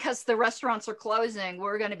because the restaurants are closing.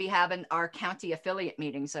 We're going to be having our county affiliate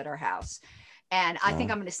meetings at our house, and I think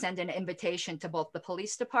I'm going to send an invitation to both the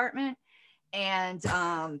police department and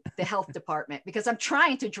the health department, because I'm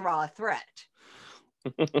trying to draw a threat.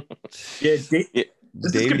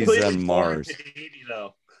 Davey's on Mars. Davey,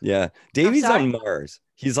 though. Yeah, Davey's on Mars.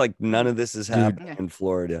 He's like, none of this is happening in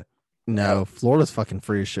Florida. No, Florida's fucking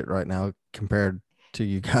free as shit right now compared to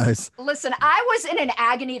you guys. Listen, I was in an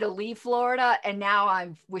agony to leave Florida, and now I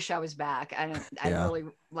wish I was back. I really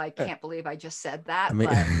can't believe I just said that.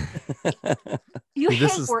 But you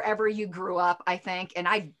hate wherever you grew up, I think, and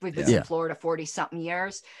I was in Florida 40 something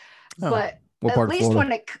years. But at least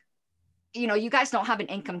when you guys don't have an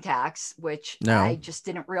income tax, which I just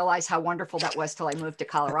didn't realize how wonderful that was till I moved to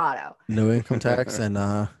Colorado. No income tax, and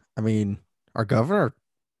I mean, our governor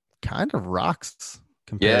kind of rocks.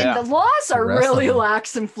 And the laws are really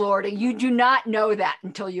lax in Florida. You do not know that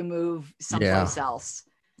until you move someplace else.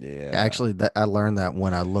 Yeah, actually, I learned that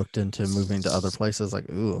when I looked into moving to other places. Like,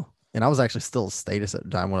 ooh, and I was actually still a status at the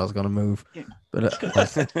time when I was going to move.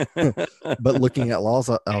 But looking at laws,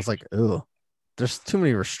 I was like, ooh, there's too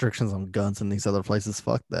many restrictions on guns in these other places.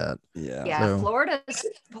 Fuck that. Yeah.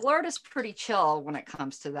 Florida's pretty chill when it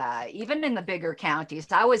comes to that. Even in the bigger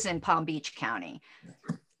counties. I was in Palm Beach County.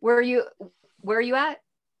 Where are you at?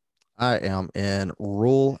 I am in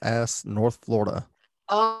rural ass North Florida.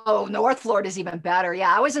 Oh, North Florida is even better.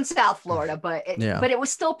 Yeah, I was in South Florida, but it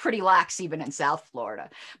was still pretty lax even in South Florida.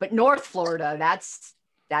 But North Florida, that's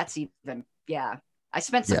even I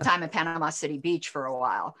spent some time in Panama City Beach for a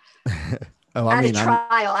while. I had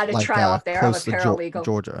a trial up there. I was paralegal.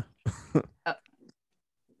 Georgia.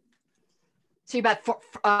 So you about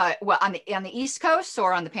on the East Coast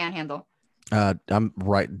or on the Panhandle? I'm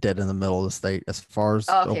right dead in the middle of the state, as far as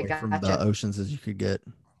away from the oceans as you could get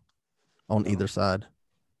on either side.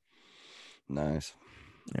 Nice.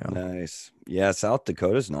 Yeah, South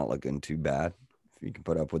Dakota's not looking too bad if you can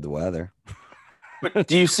put up with the weather. But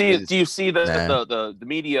do you see the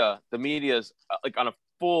media's like on a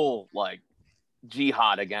full like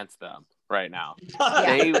jihad against them right now?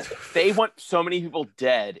 They want so many people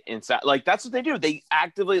dead inside. Like that's what they do. They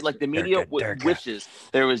actively like the media wishes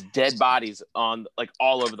there was dead bodies on like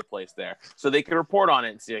all over the place there, so they could report on it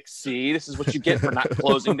and see like, see, this is what you get for not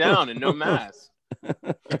closing down and no masks.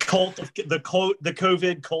 The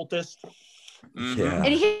COVID cultist. Yeah.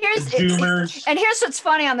 And here's what's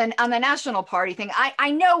funny on the national party thing.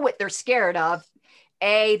 I know what they're scared of.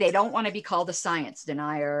 They don't want to be called a science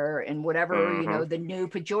denier and whatever, the new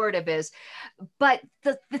pejorative is. But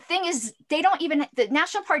the thing is, the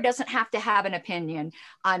National Party doesn't have to have an opinion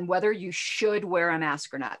on whether you should wear a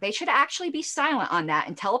mask or not. They should actually be silent on that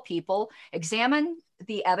and tell people, examine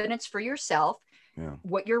the evidence for yourself,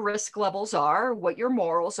 what your risk levels are, what your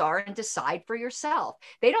morals are, and decide for yourself.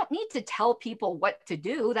 They don't need to tell people what to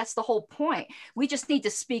do. That's the whole point. We just need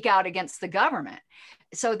to speak out against the government.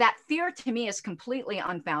 So that fear to me is completely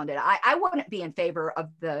unfounded. I wouldn't be in favor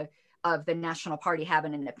of the National Party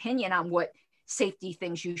having an opinion on what safety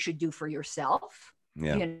things you should do for yourself.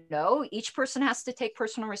 Yeah. Each person has to take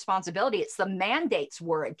personal responsibility. It's the mandates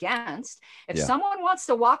we're against. If someone wants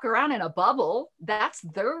to walk around in a bubble, that's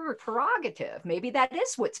their prerogative. Maybe that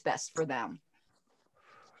is what's best for them.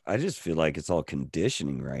 I just feel like it's all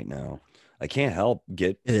conditioning right now. I can't help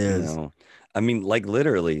I mean, like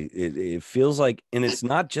literally, it feels like, and it's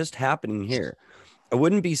not just happening here. I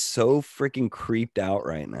wouldn't be so freaking creeped out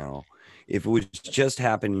right now if it was just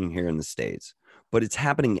happening here in the States. But it's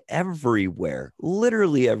happening everywhere,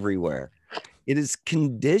 literally everywhere. It is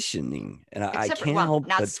conditioning, and I can't help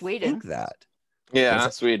but think that. Yeah,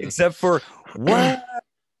 not Sweden. Except for what?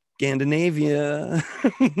 Scandinavia.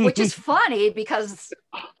 Which is funny because,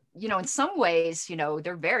 in some ways,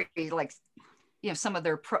 they're very like, some of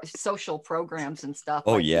their social programs and stuff.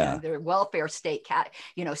 Oh, like, their welfare state,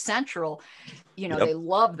 central, they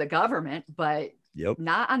love the government, but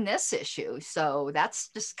not on this issue. So that's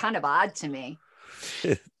just kind of odd to me.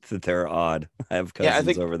 They're odd. I have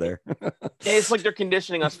cousins over there. It's like they're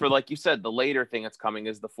conditioning us for, like you said, the later thing that's coming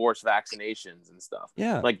is the forced vaccinations and stuff.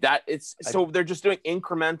 Yeah, like that. So they're just doing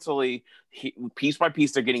incrementally, piece by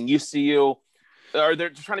piece. They're getting used to you, or they're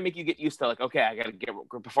trying to make you get used to, like, okay, I gotta get,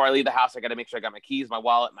 before I leave the house, I gotta make sure I got my keys, my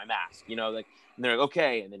wallet, my mask. Like, and they're like,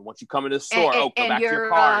 okay, and then once you come into the store, go back to your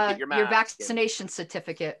car and get your mask, your vaccination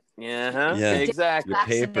certificate. Yeah, exactly.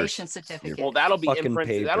 Vaccination certificate. Well, that'll be imprinted.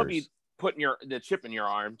 Papers. That'll be putting the chip in your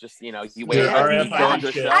arm. Just you wait. I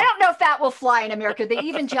don't know if that will fly in America. The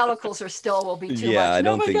evangelicals will be too much.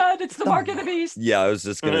 Oh my God, it's the mark of the beast. Yeah, I was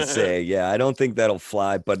just gonna say, I don't think that'll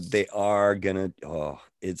fly, but they are gonna. Oh,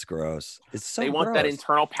 it's gross. It's so. They want that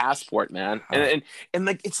internal passport, man, and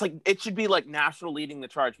like it's like it should be like national leading the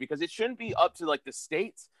charge, because it shouldn't be up to like the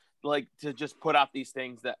states, like to just put out these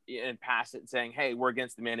things that and pass it saying, hey, we're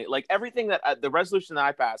against the mandate. Like everything that the resolution that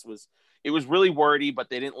I passed was. It was really wordy,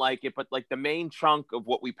 but they didn't like it. But like the main chunk of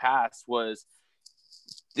what we passed was,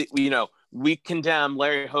 we condemn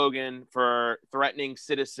Larry Hogan for threatening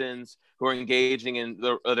citizens who are engaging in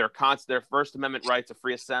their First Amendment rights of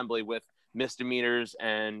free assembly with misdemeanors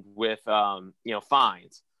and with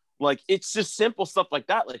fines. Like it's just simple stuff like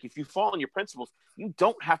that. Like if you fall on your principles, you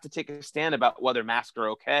don't have to take a stand about whether masks are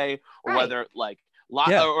okay or whether like.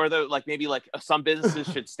 Or maybe some businesses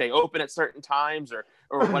should stay open at certain times or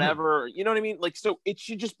whatever, you know what I mean? Like, so it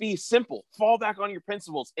should just be simple. Fall back on your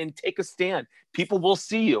principles and take a stand. People will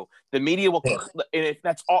see you. The media will, and if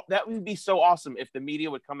that's all, that would be so awesome if the media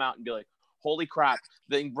would come out and be like, holy crap,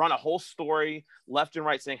 they run a whole story left and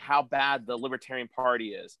right saying how bad the Libertarian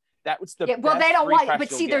Party is. That was the well, they don't want,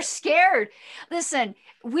 but see, they're scared. Listen,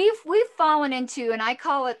 we've fallen into, and I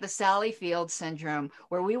call it the Sally Field syndrome,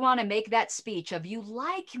 where we want to make that speech of you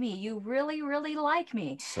like me, you really, really like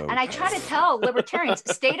me. And I try to tell libertarians,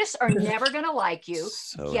 statists are never going to like you.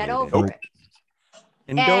 Get over it.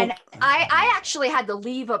 And I actually had to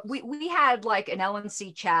leave we had like an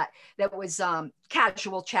LNC chat that was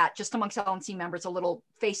casual chat just amongst LNC members, a little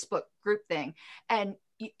Facebook group thing. And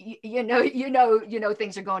you know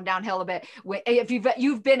things are going downhill a bit. If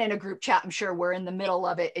you've been in a group chat, I'm sure we're in the middle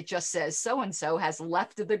of it. It just says so and so has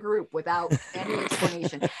left the group without any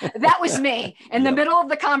explanation. That was me in the middle of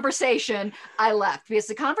the conversation. I left because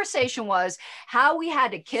the conversation was how we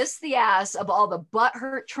had to kiss the ass of all the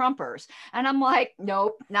butthurt Trumpers, and I'm like,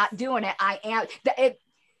 nope, not doing it. I am.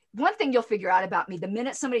 One thing you'll figure out about me, the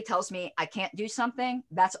minute somebody tells me I can't do something,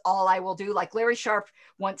 that's all I will do. Like Larry Sharp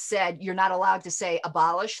once said, you're not allowed to say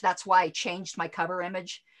abolish. That's why I changed my cover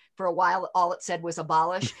image. For a while, all it said was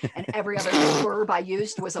abolish. And every other verb I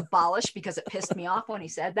used was abolish because it pissed me off when he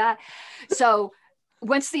said that. So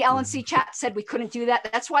once the LNC chat said we couldn't do that,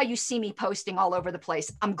 that's why you see me posting all over the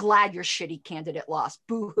place. I'm glad your shitty candidate lost.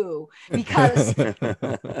 Boo-hoo. Because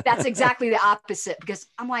that's exactly the opposite. Because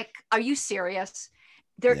I'm like, are you serious?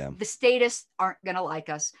 The statists aren't going to like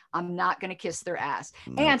us. I'm not going to kiss their ass.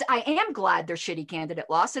 No. And I am glad their shitty candidate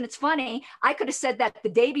lost. And it's funny, I could have said that the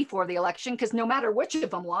day before the election, because no matter which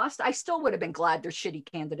of them lost, I still would have been glad their shitty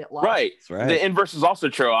candidate lost. Right. The inverse is also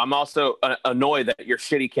true. I'm also annoyed that your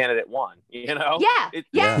shitty candidate won, you know?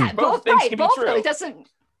 Yeah. Both things can be true. It doesn't.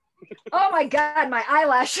 Oh my God, my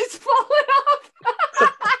eyelashes falling off.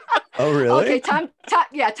 Oh, really? Okay, time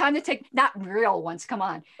to take not real ones. Come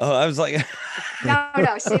on. Oh, I was like,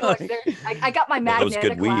 no. See, look, I got my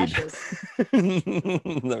magnetic lashes.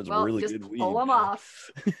 That was really good weed. Pull them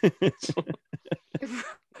off.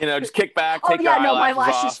 Just kick back. Take your my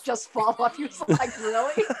lashes off. just fall off. You're like,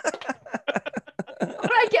 really?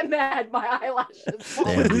 When I get mad, my eyelashes fall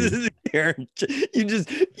off.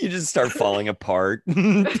 You just start falling apart.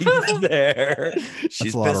 He's there.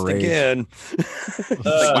 She's pissed again.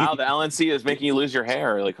 Wow, the LNC is making you lose your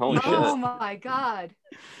hair. Like, holy shit. Oh my God.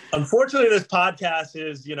 Unfortunately, this podcast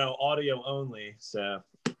is, audio only. So.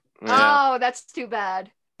 Yeah. Oh, that's too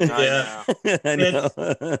bad. Yeah. I know.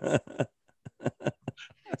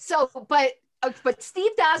 So, but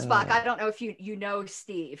Steve Dasbach, I don't know if you know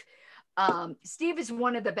Steve. Steve is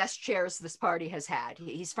one of the best chairs this party has had.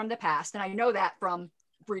 He's from the past, and I know that from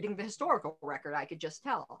reading the historical record. I could just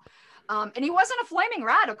tell. And he wasn't a flaming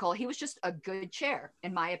radical. He was just a good chair,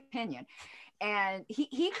 in my opinion. And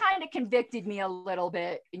he kind of convicted me a little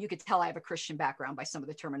bit. And you could tell I have a Christian background by some of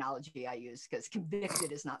the terminology I use, because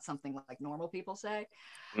convicted is not something like normal people say.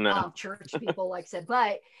 No. Church people like said,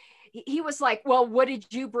 but he was like, well, what did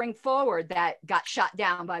you bring forward that got shot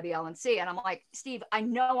down by the LNC? And I'm like, Steve, I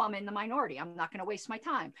know I'm in the minority. I'm not going to waste my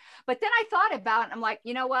time. But then I thought about it. I'm like,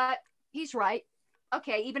 you know what? He's right.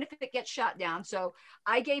 Okay, even if it gets shot down. So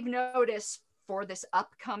I gave notice for this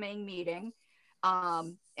upcoming meeting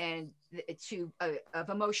of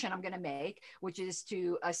a motion I'm going to make, which is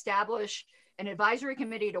to establish an advisory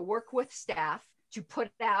committee to work with staff to put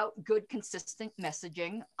out good, consistent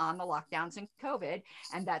messaging on the lockdowns and COVID,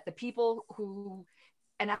 and that the people who,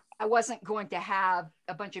 and I wasn't going to have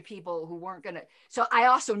a bunch of people who weren't going to, so I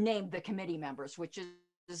also named the committee members, which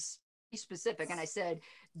is specific. And I said,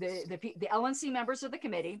 the LNC members of the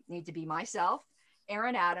committee need to be myself,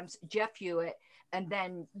 Aaron Adams, Jeff Hewitt, and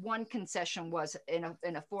then one concession was in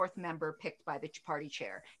a fourth member picked by the party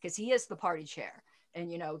chair, because he is the party chair.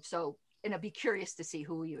 And, and I'd be curious to see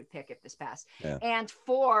who you would pick if this passed. Yeah. And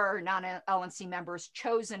 4 non-LNC members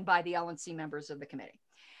chosen by the LNC members of the committee.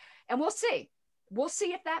 And we'll see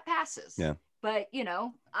if that passes. Yeah. But,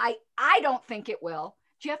 I don't think it will.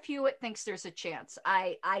 Jeff Hewitt thinks there's a chance.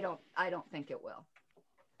 I don't think it will.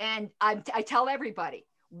 And I tell everybody,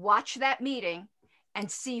 watch that meeting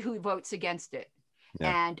and see who votes against it.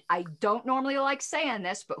 Yeah. And I don't normally like saying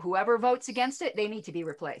this, but whoever votes against it, they need to be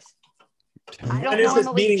replaced. I don't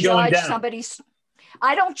normally judge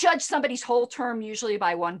I don't judge somebody's whole term usually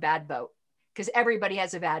by one bad vote, because everybody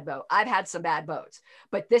has a bad vote. I've had some bad votes,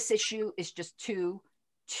 but this issue is just too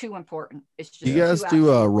important. It's just you guys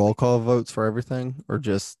do roll call votes for everything, or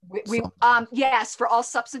just we yes, for all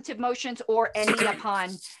substantive motions or any upon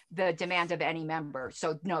the demand of any member.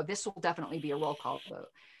 So no, this will definitely be a roll call vote.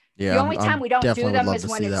 Yeah, the only time we don't do them is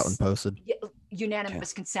when it's posted.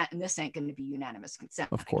 Unanimous consent, and this ain't going to be unanimous consent.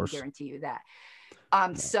 Of course, I can guarantee you that.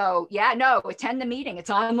 So attend the meeting. It's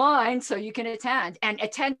online, so you can attend and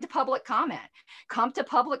attend to public comment. Come to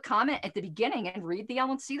public comment at the beginning and read the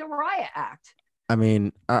LNC the Riot Act. I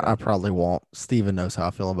mean, I probably won't. Steven knows how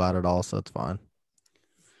I feel about it all, so it's fine.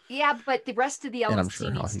 Yeah, but the rest of the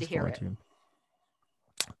LNC needs to hear it.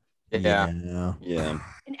 Yeah.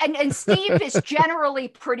 And Steve is generally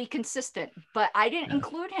pretty consistent, but I didn't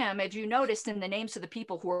include him, as you noticed, in the names of the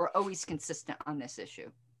people who are always consistent on this issue.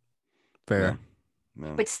 Fair.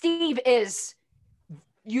 Yeah. But Steve is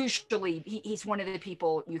usually, he's one of the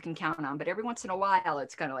people you can count on, but every once in a while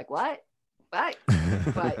it's kind of like, what? But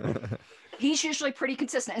he's usually pretty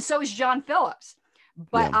consistent. And so is John Phillips.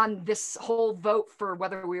 But on this whole vote for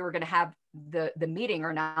whether we were going to have the meeting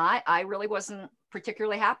or not, I really wasn't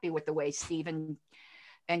particularly happy with the way Steve and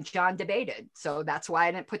John debated. So that's why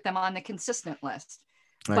I didn't put them on the consistent list.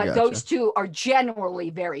 But those two are generally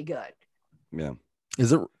very good. Yeah.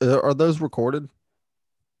 Are those recorded?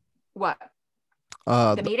 What?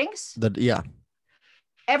 The meetings? Yeah.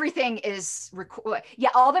 Everything is recorded. Yeah,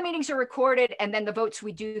 all the meetings are recorded, and then the votes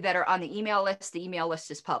we do that are on the email list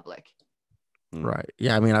is public. Right.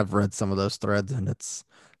 Yeah, I mean, I've read some of those threads, and it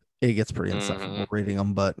gets pretty insufferable reading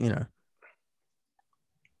them, but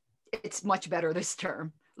it's much better this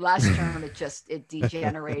term. Last term, it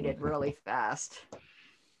degenerated really fast.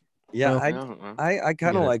 Yeah, Well, I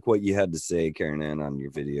kind of Yeah. like what you had to say, Karen Ann, on your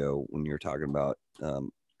video when you were talking about,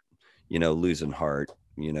 losing heart.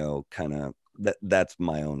 Kind of that's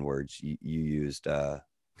my own words. You used, God,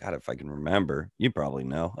 if I can remember, you probably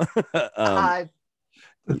know,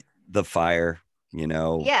 the fire,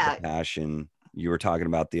 Yeah. the passion. You were talking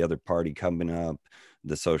about the other party coming up,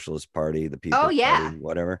 the Socialist Party, the People's yeah. Party,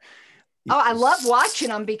 whatever. Oh, I love watching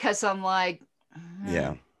them because I'm like,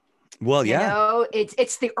 Yeah. Well, you know,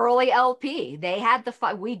 it's the early LP. They had the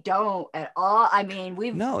fight. We don't at all. I mean,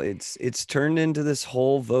 No, it's turned into this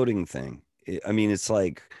whole voting thing. I mean, it's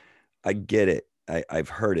like, I get it. I've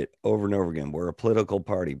heard it over and over again. We're a political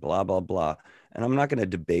party, blah, blah, blah. And I'm not going to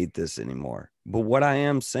debate this anymore. But what I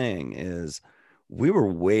am saying is we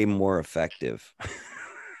were way more effective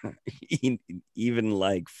even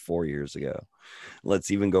like 4 years ago. Let's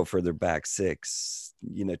even go further back, 6,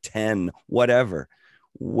 10, whatever.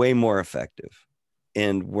 Way more effective,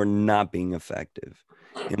 and we're not being effective,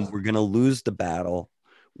 and we're going to lose the battle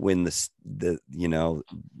when the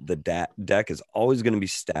deck is always going to be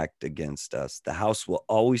stacked against us. The House will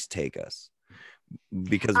always take us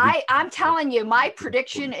because I'm telling you, my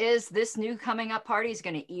prediction is this new coming up party is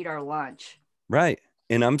going to eat our lunch. Right.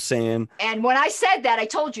 And I'm saying, and when I said that, I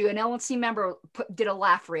told you an LNC member did a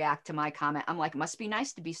laugh react to my comment. I'm like, it must be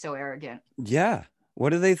nice to be so arrogant. Yeah.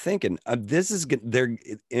 What are they thinking? This is good.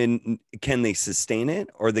 Can they sustain it,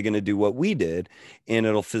 or are they going to do what we did and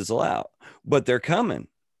it'll fizzle out? But they're coming,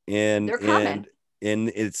 and they're coming, and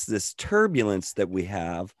it's this turbulence that we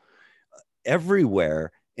have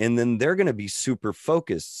everywhere, and then they're going to be super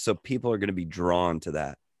focused, so people are going to be drawn to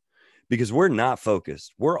that because we're not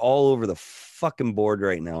focused. We're all over the fucking board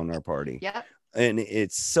right now in our party. Yep. And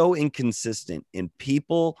it's so inconsistent, and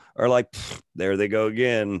people are like, there they go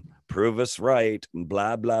again, prove us right, and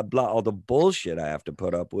blah, blah, blah, all the bullshit I have to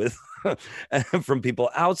put up with from people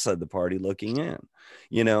outside the party looking in,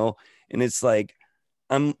 and it's like,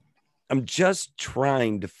 I'm just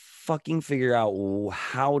trying to fucking figure out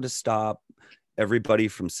how to stop everybody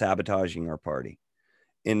from sabotaging our party.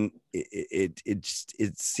 And it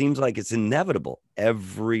seems like it's inevitable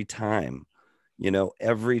every time,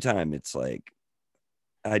 every time. It's like,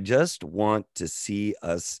 I just want to see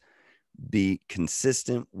us be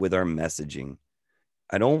consistent with our messaging.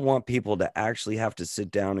 I don't want people to actually have to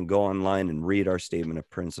sit down and go online and read our statement of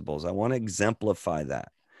principles. I want to exemplify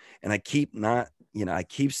that. And I keep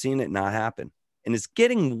seeing it not happen. And it's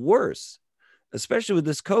getting worse, especially with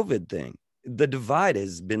this COVID thing. The divide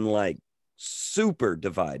has been like super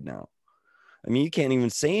divide now. I mean, you can't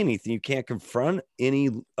even say anything. You can't confront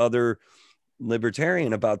any other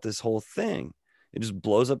libertarian about this whole thing. It just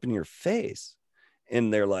blows up in your face.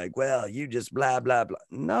 And they're like, well, you just blah, blah, blah.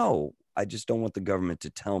 No, I just don't want the government to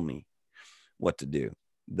tell me what to do.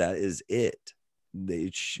 That is it.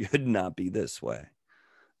 It should not be this way.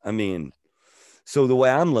 I mean, so the way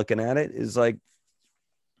I'm looking at it is like,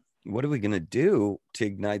 what are we going to do to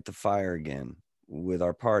ignite the fire again with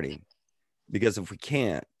our party? Because if we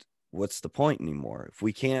can't, what's the point anymore? If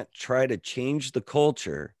we can't try to change the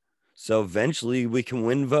culture so eventually we can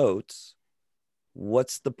win votes,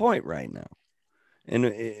 what's the point right now?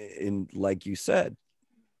 And like you said,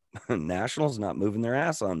 Nationals not moving their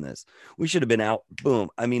ass on this. We should have been out. Boom.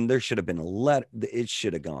 I mean, there should have been a let. It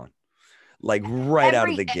should have gone like right out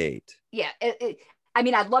of the gate. Yeah. I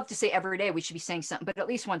mean, I'd love to say every day we should be saying something, but at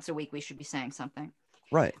least once a week we should be saying something.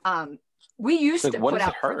 Right. We used to put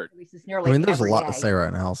out releases nearly. I mean, there's a lot to say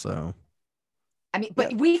right now. So. I mean,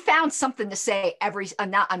 but we found something to say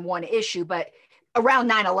not on one issue, but around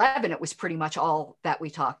 9/11, it was pretty much all that we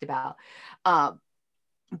talked about.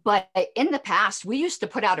 But in the past, we used to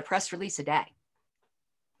put out a press release a day.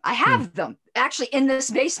 I have them actually in this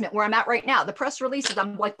basement where I'm at right now. The press releases,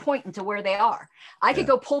 I'm like pointing to where they are. I could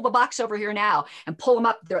go pull the box over here now and pull them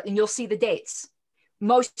up there, and you'll see the dates,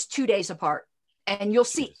 most 2 days apart. And you'll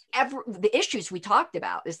see the issues we talked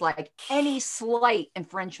about is like any slight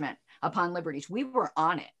infringement upon liberties. We were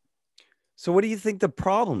on it. So what do you think the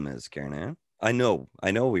problem is, Karen Ann? I know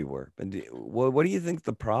we were, but what do you think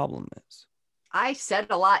the problem is? I said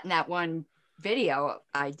a lot in that one video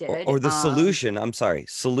I did. Or the solution. I'm sorry.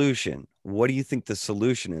 Solution. What do you think the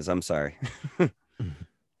solution is? I'm sorry.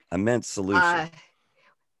 I meant solution.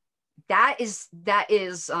 That is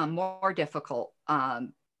more difficult. I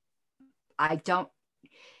don't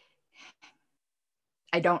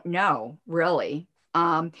know really.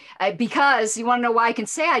 Because you want to know why I can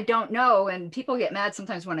say I don't know, and people get mad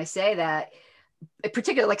sometimes when I say that.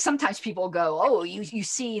 particularly, like sometimes people go, oh, you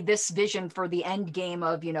see this vision for the end game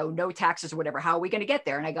of, no taxes or whatever. How are we going to get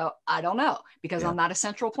there? And I go, I don't know, because I'm not a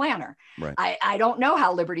central planner. Right. I don't know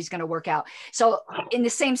how Liberty's going to work out. So in the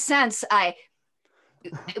same sense,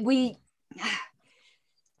 we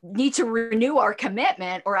need to renew our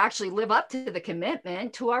commitment, or actually live up to the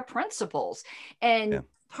commitment to our principles. And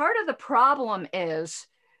part of the problem is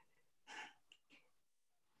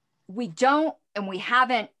we don't, and we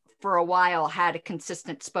haven't for a while had a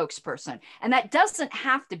consistent spokesperson. And that doesn't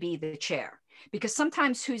have to be the chair, because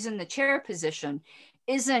sometimes who's in the chair position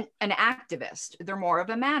isn't an activist. They're more of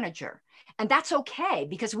a manager. And that's okay,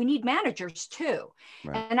 because we need managers too.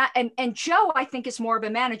 Right. And Joe, I think, is more of a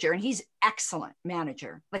manager, and he's excellent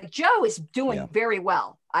manager. Like Joe is doing very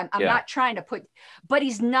well. I'm not trying to but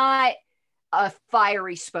he's not a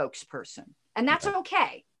fiery spokesperson, and that's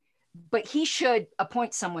okay. But he should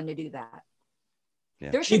appoint someone to do that.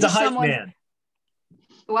 Yeah. There should be someone. Man.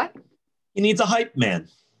 What? He needs a hype man.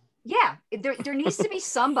 Yeah, there needs to be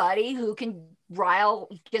somebody who can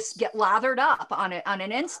just get lathered up on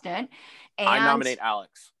an instant. And I nominate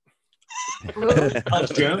Alex.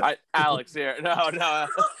 Alex Jones? Alex here. No.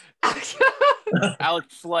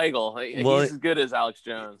 Alex Schlegel. He's as good as Alex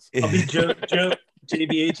Jones. I'll be Joe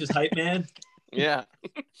JBH's hype man. Yeah.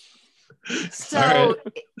 So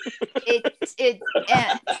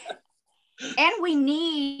and we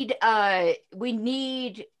need, and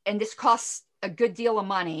this costs a good deal of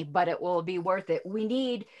money, but it will be worth it. We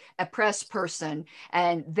need a press person,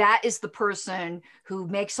 and that is the person who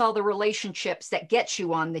makes all the relationships that gets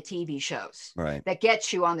you on the TV shows, right? That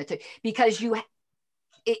gets you on because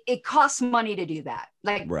it costs money to do that.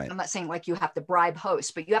 Like, right. I'm not saying like you have to bribe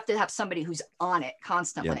hosts, but you have to have somebody who's on it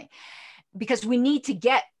constantly, because we need to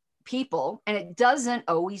get people, and it doesn't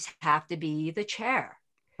always have to be the chair.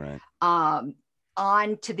 Right.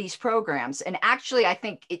 On to these programs. And actually, I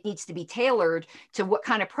think it needs to be tailored to what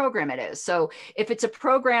kind of program it is. So if it's a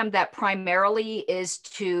program that primarily is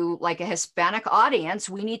to like a Hispanic audience,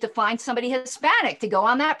 we need to find somebody Hispanic to go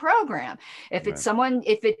on that program. If it's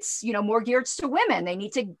more geared to women, they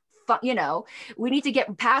need to, we need to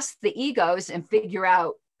get past the egos and figure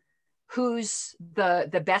out who's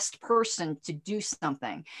the best person to do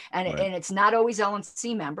something. And it's not always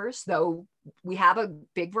LNC members, though we have a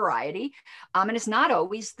big variety. And it's not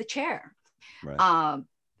always the chair. Right.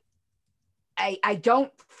 I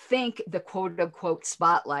don't think the quote unquote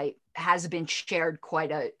spotlight has been shared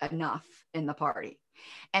quite enough in the party.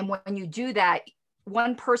 And when you do that,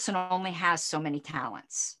 one person only has so many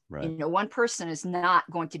talents. Right. One person is not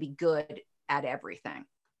going to be good at everything.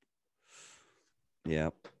 Yeah.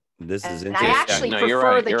 This is and interesting. I actually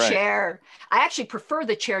prefer the chair. I actually prefer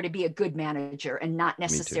the chair to be a good manager and not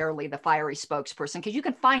necessarily the fiery spokesperson, because you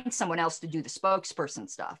can find someone else to do the spokesperson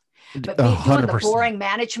stuff. But doing the boring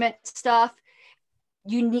management stuff,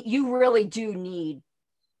 you really do need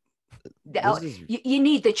you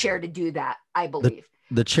need the chair to do that, I believe.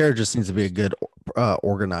 The chair just needs to be a good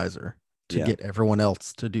organizer to get everyone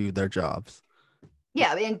else to do their jobs.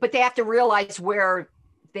 Yeah, but they have to realize where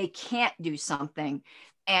they can't do something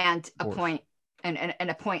and appoint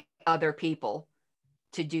other people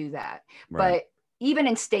to do that. Right. But even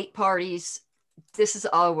in state parties, this is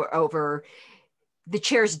all over. The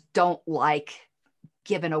chairs don't like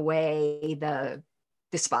giving away the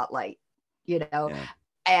spotlight,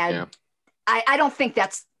 and I don't think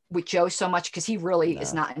that's with Joe so much, because he really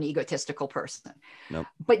is not an egotistical person. Nope.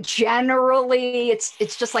 But generally, it's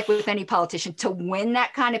just like with any politician. To win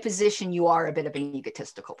that kind of position, you are a bit of an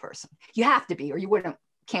egotistical person. You have to be, or you wouldn't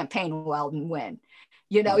campaign well and win.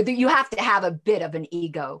 You have to have a bit of an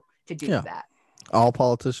ego to do that. All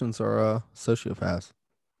politicians are sociopaths.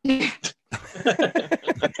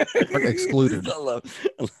 Excluded. I love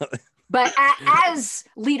it. But as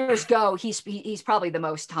leaders go, he's probably the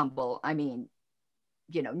most humble. I mean,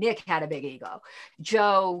 Nick had a big ego.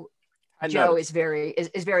 Joe is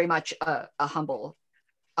very much a humble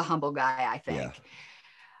guy, I think. Yeah.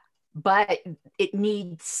 But it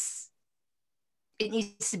needs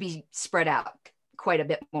to be spread out quite a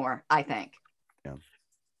bit more, I think. Yeah.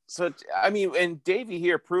 So, I mean, and Davey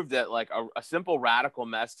here proved that like a simple radical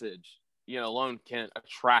message, alone can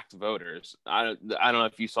attract voters. I don't know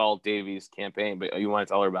if you saw Davey's campaign, but you want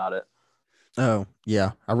to tell her about it. Oh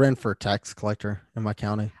yeah, I ran for tax collector in my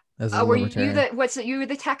county as a were libertarian. you were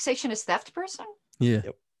the taxation is theft person? Yeah.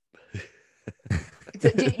 Yep.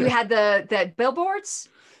 You had the billboards?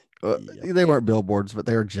 They weren't billboards, but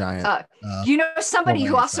they were giant. Somebody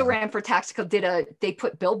who also ran for tax they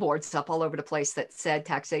put billboards up all over the place that said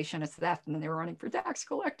taxation is theft, and then they were running for tax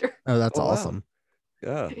collector. Oh, that's awesome.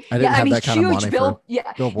 Wow. Yeah. I didn't have that kind of money for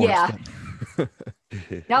billboards. Yeah.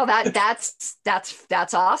 No,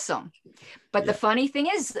 that's awesome. But the funny thing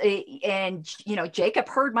is, and Jacob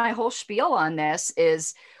heard my whole spiel on this,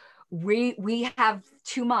 is we have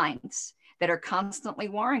two minds that are constantly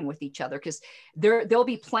warring with each other, because there'll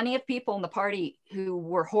be plenty of people in the party who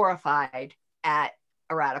were horrified at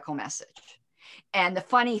a radical message. And the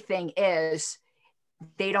funny thing is,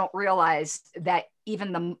 they don't realize that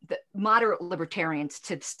even the moderate libertarians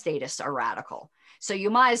to the statists are radical. So you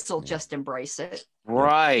might as well just embrace it.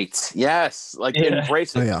 Right. Yes. Like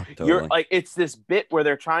embrace it. Oh, yeah. You're Totally. like, it's this bit where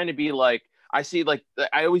they're trying to be like, I see, like,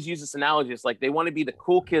 I always use this analogy. It's like they want to be the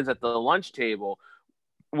cool kids at the lunch table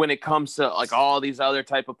when it comes to like all these other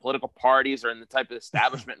type of political parties or in the type of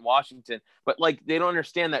establishment in Washington. But like, they don't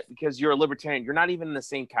understand that because you're a libertarian, you're not even in the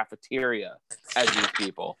same cafeteria as these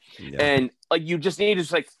people. Yeah. And like, you just need to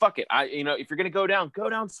just like, fuck it. If you're going to go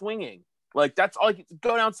down swinging. Like, that's all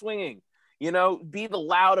go down swinging, be the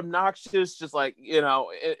loud, obnoxious, just like,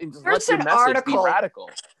 and just let your message be radical.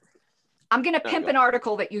 I'm going to pimp an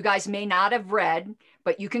article that you guys may not have read,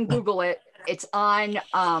 but you can Google it. It's on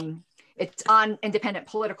Independent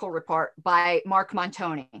Political Report by Mark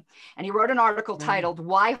Montoni. And he wrote an article titled,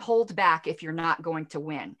 "Why Hold Back If You're Not Going to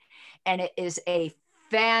Win?" And it is a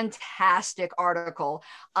fantastic article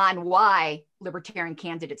on why libertarian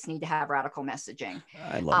candidates need to have radical messaging.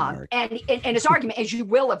 I love Mark. And his argument is you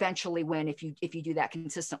will eventually win if you do that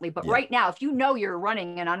consistently. But right now, if you know you're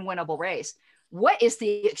running an unwinnable race, what is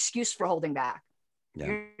the excuse for holding back? Yeah.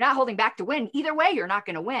 You're not holding back to win. Either way, you're not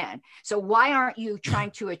going to win. So why aren't you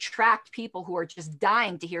trying to attract people who are just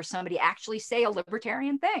dying to hear somebody actually say a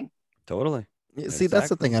libertarian thing? Totally. See, that's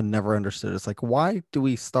the thing I never understood. It's like, why do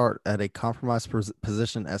we start at a compromised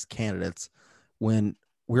position as candidates when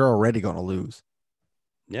we're already going to lose?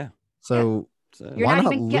 Yeah. So you're why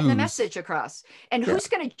not even getting the lose? message across. And who's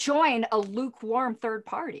going to join a lukewarm third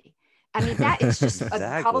party? I mean, that is just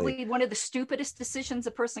probably one of the stupidest decisions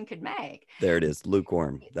a person could make. There it is.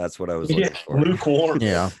 Lukewarm. That's what I was looking for. Lukewarm.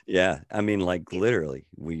 Yeah. Yeah. I mean, like literally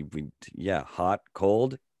we hot,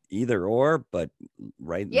 cold, either or, but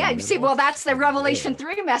right. Yeah. You see, well, that's the Revelation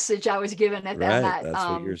 3 message I was given at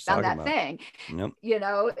that thing. Yep.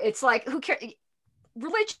 It's like, who cares?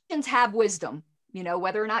 Religions have wisdom.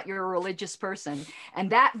 Whether or not you're a religious person. And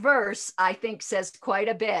that verse, I think, says quite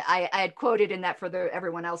a bit. I had quoted in that for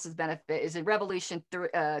everyone else's benefit, is in Revelation 3,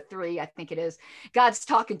 I think it is. God's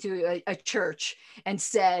talking to a church and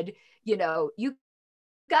said, you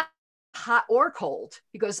got hot or cold.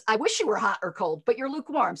 He goes, I wish you were hot or cold, but you're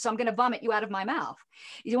lukewarm, so I'm going to vomit you out of my mouth.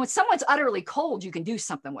 When someone's utterly cold, you can do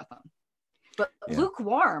something with them. But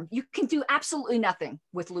lukewarm, you can do absolutely nothing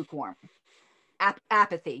with lukewarm.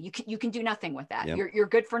 Apathy, you can do nothing with that. Yep. You're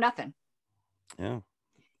good for nothing. Yeah.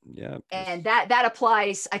 And that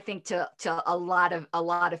applies, I think, to a lot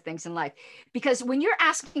of things in life, because when you're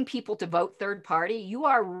asking people to vote third party, you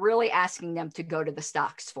are really asking them to go to the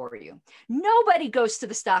stocks for you. Nobody goes to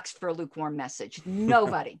the stocks for a lukewarm message.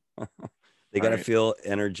 Nobody. They got to feel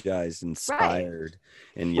energized, inspired.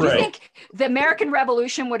 Right. And you think the American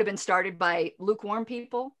Revolution would have been started by lukewarm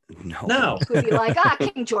people? No. Who'd be like,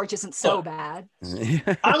 King George isn't so bad.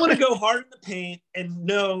 I want to go hard in the paint and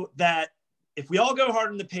know that if we all go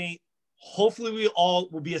hard in the paint, hopefully we all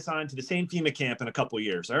will be assigned to the same FEMA camp in a couple of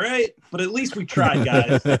years. All right. But at least we tried,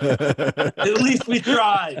 guys. At least we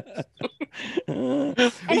tried. And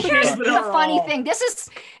here's the funny thing. This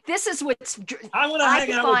is what's I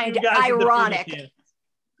find ironic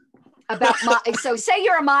about so say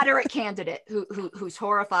you're a moderate candidate who's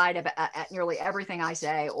horrified at nearly everything I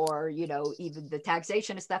say, or even the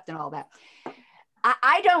taxation is theft and all that.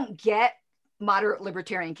 I don't get moderate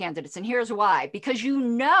libertarian candidates, and here's why: because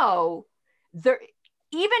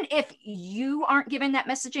even if you aren't giving that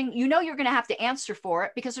messaging, you're going to have to answer for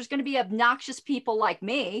it, because there's going to be obnoxious people like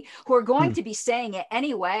me who are going to be saying it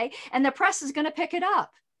anyway, and the press is going to pick it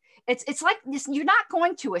up. It's like this, you're not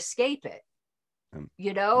going to escape it.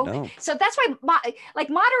 No. So that's why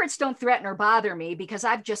moderates don't threaten or bother me, because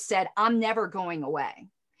I've just said I'm never going away,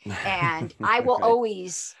 and I will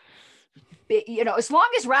always be, as long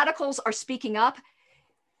as radicals are speaking up,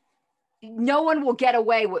 no one will get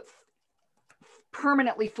away with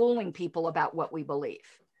permanently fooling people about what we believe.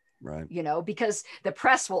 Right. Because the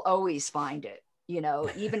press will always find it,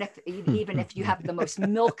 even if you have the most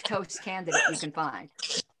milquetoast candidate you can find.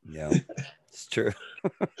 Yeah, it's true.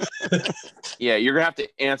 Yeah, you're gonna have to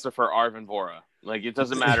answer for Arvin Vohra. Like, it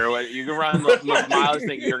doesn't matter what you can run the most mildest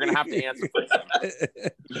thing. You're gonna have to answer for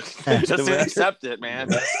him. Just accept it, man.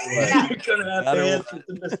 Yeah. You're gonna have to answer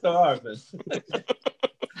to Mr.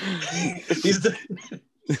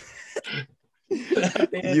 Arvin.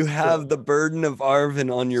 You have the burden of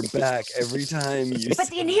Arvin on your back every time you. But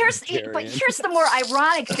here's the more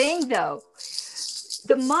ironic thing, though.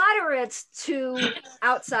 The moderates to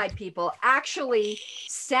outside people actually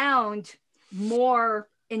sound more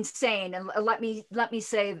insane, and let me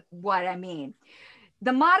say what I mean.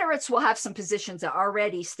 The moderates will have some positions that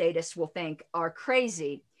already statists will think are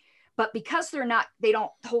crazy, but because they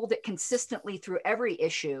don't hold it consistently through every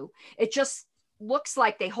issue, it just looks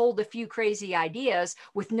like they hold a few crazy ideas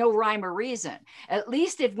with no rhyme or reason. At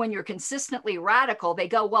least if when you're consistently radical, they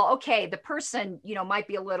go, well, okay, the person, might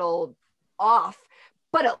be a little off,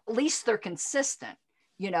 but at least they're consistent.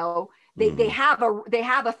 They have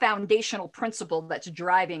a foundational principle that's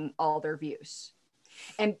driving all their views.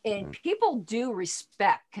 And people do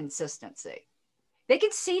respect consistency. They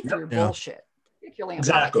can see through bullshit, particularly in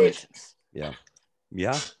politicians.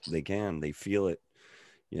 Yeah, they can. They feel it.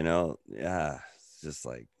 Yeah, it's just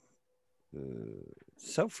like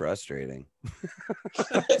so frustrating.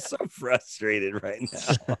 So frustrated right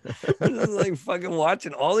now. I'm just like fucking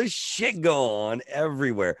watching all this shit go on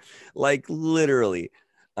everywhere. Like literally,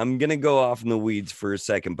 I'm gonna go off in the weeds for a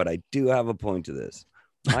second, but I do have a point to this.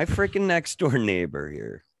 My freaking next door neighbor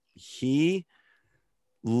here, he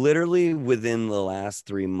literally within the last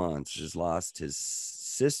 3 months has lost his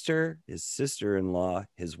sister, his sister-in-law,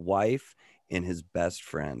 his wife, and his best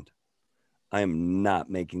friend. I am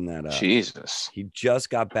not making that up. Jesus. He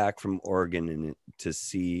just got back from Oregon to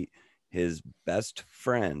see his best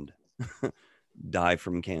friend die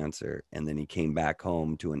from cancer. And then he came back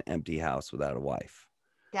home to an empty house without a wife.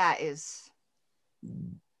 That is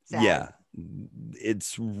sad. Yeah,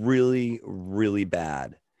 it's really, really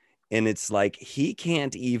bad. And it's like he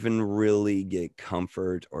can't even really get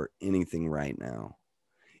comfort or anything right now.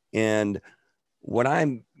 And what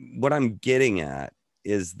I'm getting at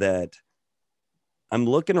is that I'm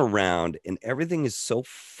looking around and everything is so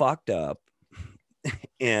fucked up.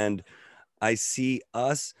 And I see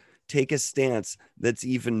us take a stance that's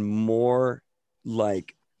even more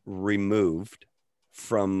like removed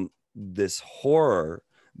from this horror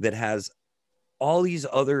that has all these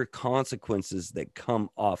other consequences that come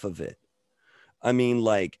off of it. I mean,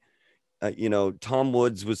 like, Tom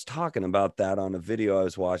Woods was talking about that on a video I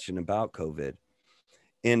was watching about COVID.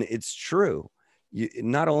 And it's true.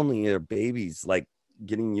 Not only are babies like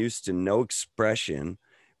getting used to no expression,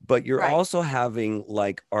 but you're also having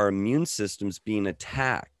like our immune systems being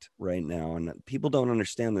attacked right now. And people don't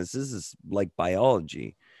understand this. This is like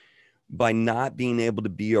biology. By not being able to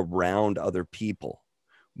be around other people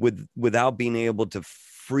without being able to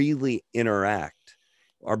freely interact,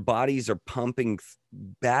 our bodies are pumping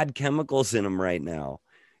bad chemicals in them right now,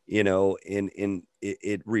 and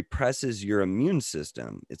it represses your immune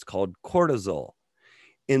system. It's called cortisol.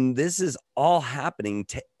 And this is all happening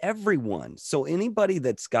to everyone. So anybody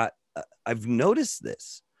that's got, I've noticed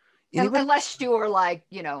this. Unless you were like,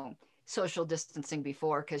 social distancing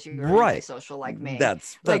before because you're antisocial like me.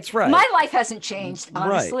 That's right. My life hasn't changed,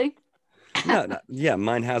 honestly. Right. No, yeah,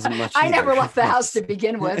 mine hasn't much. I never left the house to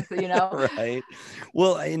begin with, Right.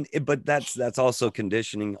 Well, but that's also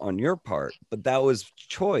conditioning on your part. But that was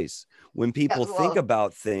choice. When people think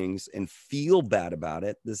about things and feel bad about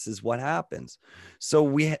it, this is what happens. So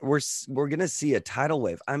we're gonna see a tidal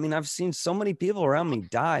wave. I mean, I've seen so many people around me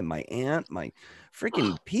die. My aunt, my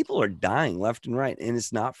freaking people are dying left and right, and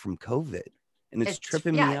it's not from COVID, and it's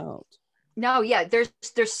tripping me out. No, yeah, there's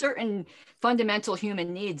certain fundamental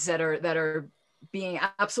human needs that are being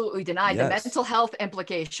absolutely denied. The mental health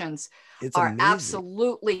implications are amazing.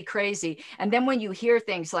 Absolutely crazy. And then when you hear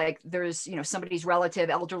things like there's, somebody's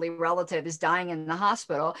elderly relative is dying in the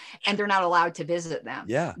hospital and they're not allowed to visit them.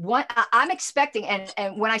 Yeah. What I'm expecting,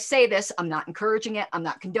 and when I say this, I'm not encouraging it, I'm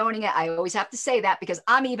not condoning it. I always have to say that because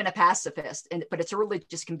I'm even a pacifist, but it's a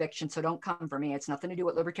religious conviction. So don't come for me. It's nothing to do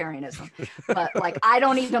with libertarianism. But like, I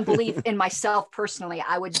don't even believe in myself personally.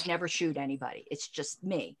 I would never shoot anybody. It's just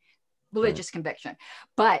me. Religious conviction.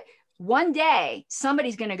 But one day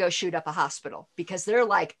somebody's going to go shoot up a hospital because they're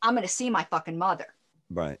like, I'm going to see my fucking mother.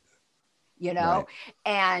 Right.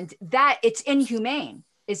 And that it's inhumane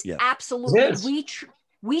is absolutely, It is.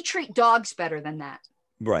 we treat dogs better than that.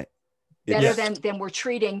 Right. Better than we're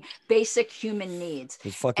treating basic human needs.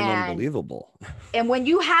 It's fucking unbelievable. And when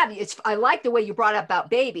you have, I like the way you brought up about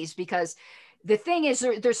babies, because the thing is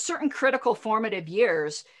there's certain critical formative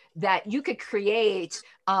years that you could create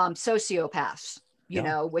sociopaths,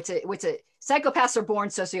 what's a psychopaths are born,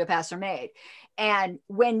 sociopaths are made. And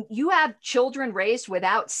when you have children raised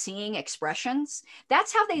without seeing expressions,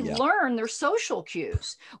 that's how they learn their social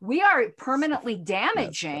cues. We are permanently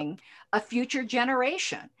damaging a future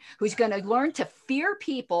generation who's going to learn to fear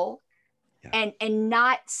people and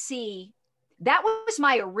not see. That was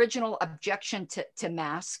my original objection to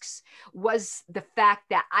masks, was the fact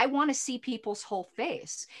that I want to see people's whole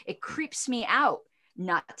face. It creeps me out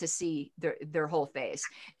not to see their whole face.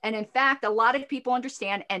 And in fact, a lot of people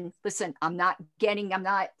understand, and listen,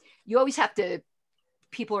 you always have to,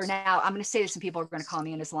 people are now, I'm going to say this and people are going to call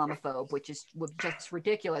me an Islamophobe, which is just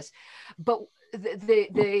ridiculous. But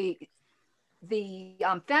the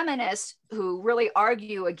feminists who really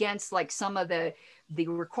argue against like some of the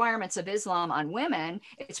requirements of Islam on women,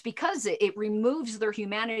 it's because it removes their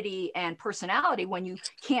humanity and personality when you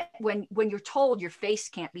can't, when you're told your face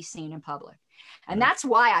can't be seen in public. And that's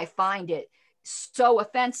why I find it so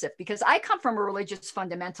offensive, because I come from a religious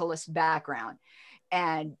fundamentalist background,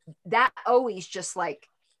 and that always just like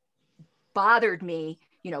bothered me.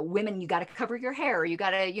 Women, you got to cover your hair, you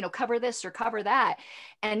got to, cover this or cover that.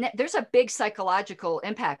 And there's a big psychological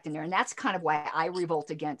impact in there. And that's kind of why I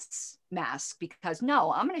revolt against masks, because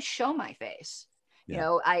no, I'm going to show my face.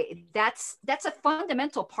 That's a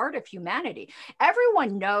fundamental part of humanity.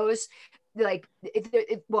 Everyone knows, like,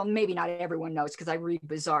 well, maybe not everyone knows because I read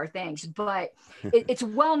bizarre things, but it's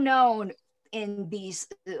well known in these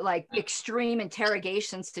like extreme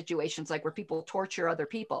interrogation situations, like where people torture other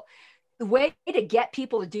people. The way to get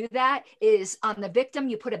people to do that is on the victim,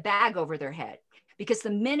 you put a bag over their head, because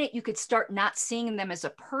the minute you could start not seeing them as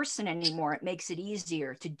a person anymore, it makes it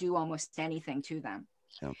easier to do almost anything to them.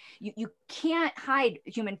 Yeah. You can't hide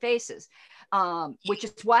human faces, which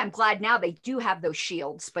is why I'm glad now they do have those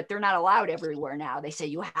shields, but they're not allowed everywhere now. They say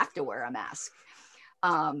you have to wear a mask.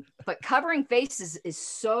 But covering faces is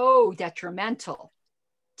so detrimental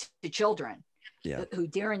to children. Yeah. Who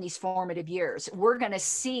during these formative years, we're going to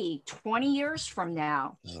see 20 years from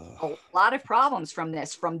now, a lot of problems from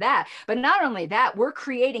that. But not only that, we're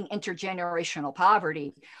creating intergenerational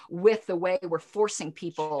poverty with the way we're forcing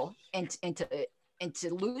people into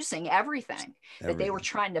losing everything that they were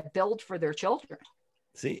trying to build for their children.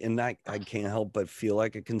 See, and I can't help but feel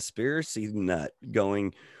like a conspiracy nut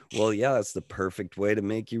going, well, yeah, that's the perfect way to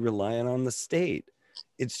make you reliant on the state.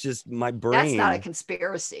 It's just my brain. That's not a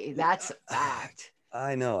conspiracy. That's a fact.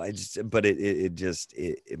 I know.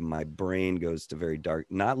 My brain goes to very dark,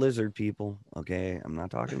 not lizard people. Okay. I'm not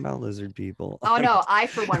talking about lizard people. Oh no. I,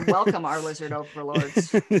 for one, welcome our lizard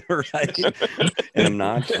overlords. Right. And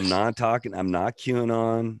I'm not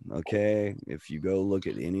QAnon. Okay. If you go look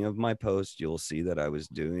at any of my posts, you'll see that I was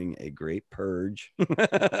doing a great purge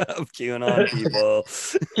of QAnon people.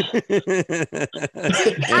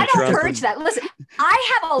 I don't purge that. Listen,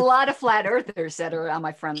 I have a lot of flat earthers that are on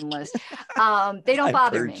my friend list. They don't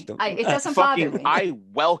bother me. It doesn't bother me. I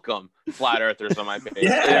welcome flat earthers on my page.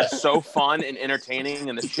 They're so fun and entertaining,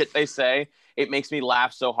 and the shit they say, it makes me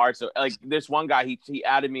laugh so hard. So like this one guy, he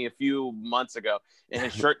added me a few months ago, and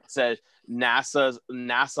his shirt says NASA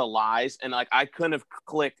lies, and like I couldn't have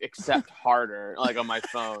clicked accept harder like on my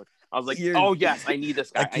phone. I was like, oh yes, I need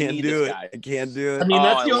this guy. I can't do it. I can't do it. I mean,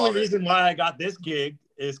 that's the only reason why I got this gig,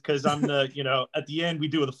 is because I'm the, at the end we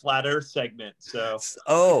do the flat earth segment. So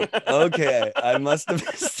okay. I must have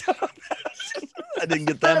missed out. I didn't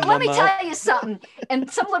get that. But let me tell you something. And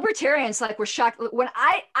some libertarians were shocked when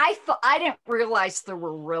I thought, I didn't realize there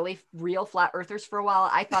were really real flat earthers for a while.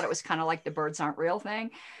 I thought it was kind of like the birds aren't real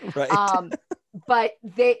thing. Right. But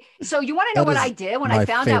so you want to know what I did when I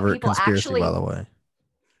found out people actually, by the way.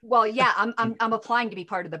 Well, yeah, I'm applying to be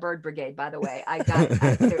part of the Bird Brigade, by the way. I'm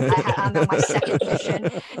on my second mission.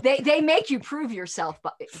 They make you prove yourself,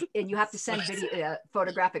 and you have to send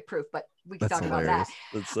photographic proof. But we can talk about that.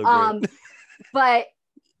 That's so great. But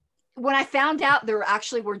when I found out there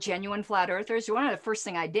actually were genuine flat earthers, one of the first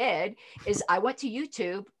thing I did is I went to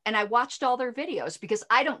YouTube and I watched all their videos, because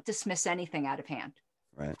I don't dismiss anything out of hand.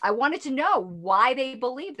 Right. I wanted to know why they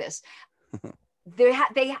believe this. They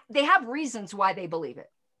have reasons why they believe it.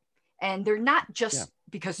 And they're not just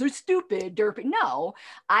because they're stupid, derpy. No,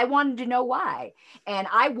 I wanted to know why. And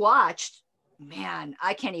I watched, man,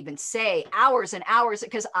 I can't even say hours and hours,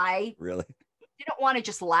 because I really didn't want to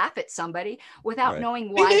just laugh at somebody without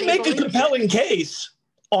knowing why. They make a compelling case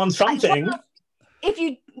on something. If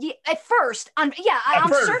you at first, on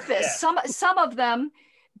surface, some of them,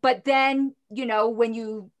 but then when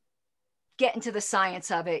you get into the science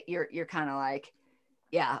of it, you're kind of like,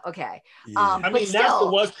 yeah, okay. Yeah. I mean,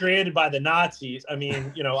 NASA was created by the Nazis. I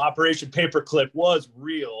mean, Operation Paperclip was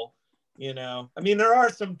real. I mean, there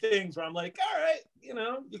are some things where I'm like, all right, you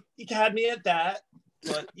had me at that.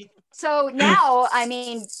 But so now, I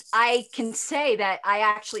mean, I can say that I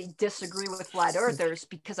actually disagree with flat earthers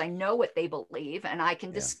because I know what they believe, and I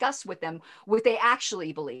can discuss with them what they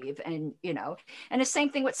actually believe. And, and the same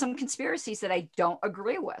thing with some conspiracies that I don't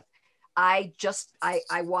agree with. I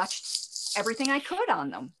watched everything I could on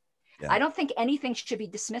them. Yeah. I don't think anything should be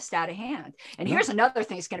dismissed out of hand. And here's another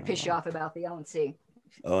thing that's going to piss you off about the LNC.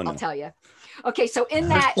 Oh, no. I'll tell you. Okay, so There's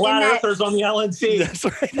flat earthers on the LNC. That's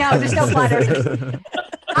right. No, there's no flat earthers.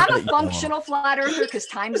 I'm a functional flat earther because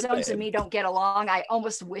time zones and me don't get along. I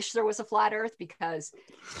almost wish there was a flat earth because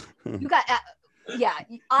you got,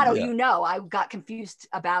 Otto, Yeah. you know, I got confused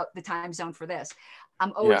about the time zone for this.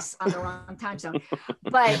 I'm always on the wrong time zone.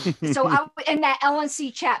 But so in that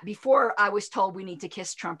LNC chat, before I was told we need to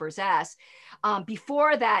kiss Trumper's ass,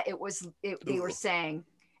 before that, they were saying,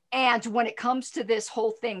 and when it comes to this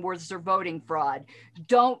whole thing where there's voting fraud,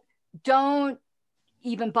 don't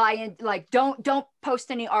even buy in, like, don't post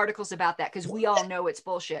any articles about that because we all know it's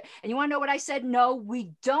bullshit. And you want to know what I said? No,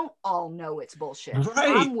 we don't all know it's bullshit.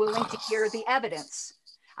 Right. I'm willing to hear the evidence.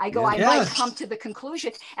 I go, I might come to the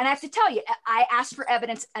conclusion. And I have to tell you, I asked for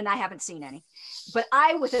evidence and I haven't seen any. But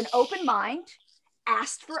I, with an open mind,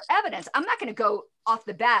 asked for evidence. I'm not going to go off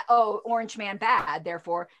the bat, oh, Orange Man bad,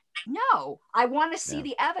 therefore. No, I want to see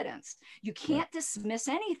the evidence. You can't dismiss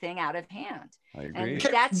anything out of hand. I agree. And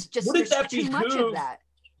that's just, Wouldn't there's that too much of behoove- that.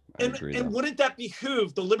 And wouldn't that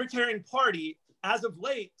behoove the Libertarian Party, as of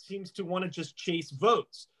late, seems to want to just chase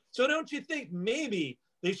votes? So don't you think maybe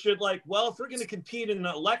they should, like, well, if we're going to compete in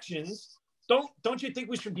the elections, don't you think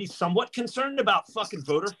we should be somewhat concerned about fucking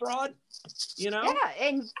voter fraud? You know? Yeah,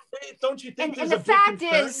 and don't you think and there's the a big fact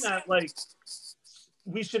concern is, that, like,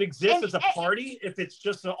 we should exist and- as a party if it's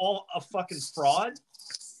just all a fucking fraud?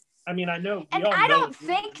 I mean, I know. and I don't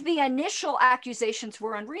think the initial accusations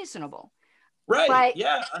were unreasonable. Right. But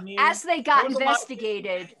yeah. I mean, as they got there was a lot-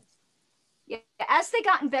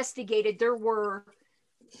 investigated, there were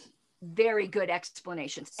very good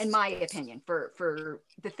explanations, in my opinion, for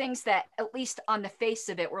the things that, at least on the face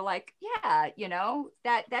of it, were like, yeah, you know,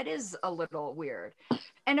 that is a little weird.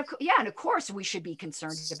 And of course we should be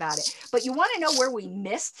concerned about it. But you want to know where we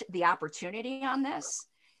missed the opportunity on this?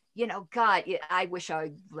 You know, God, I wish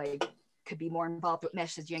I could be more involved with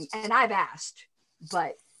messaging, and I've asked,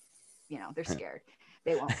 but you know, they're scared.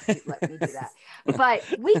 They won't let me do that. But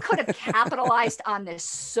we could have capitalized on this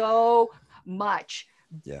so much.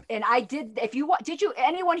 Yeah. And I did.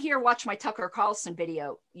 Anyone here watch my Tucker Carlson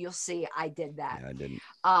video? You'll see I did that. Yeah, I didn't.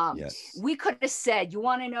 Yes. We could have said, you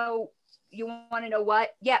want to know what?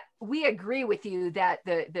 Yeah, we agree with you that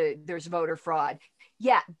there's voter fraud.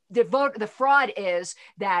 Yeah, the fraud is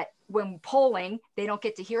that when polling, they don't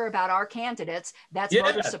get to hear about our candidates. That's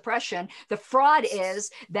voter suppression. The fraud is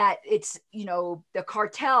that it's, you know, the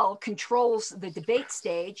cartel controls the debate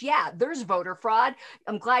stage. Yeah, there's voter fraud.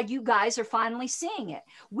 I'm glad you guys are finally seeing it.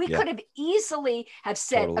 We could have easily have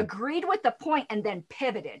said, agreed with the point and then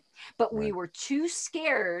pivoted, but we were too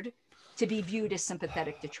scared to be viewed as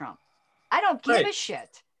sympathetic to Trump. I don't give a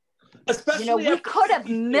shit. Especially, you know, we could have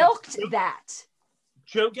milked that.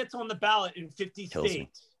 Joe gets on the ballot in 50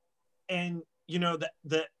 states, and you know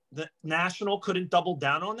the national couldn't double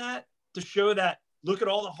down on that to show that, look at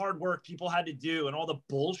all the hard work people had to do and all the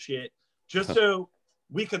bullshit just so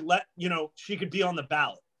we could she could be on the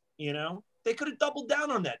ballot. You know, they could have doubled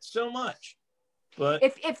down on that so much. But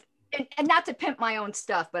and not to pimp my own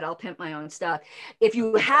stuff, but I'll pimp my own stuff. If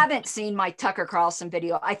you haven't seen my Tucker Carlson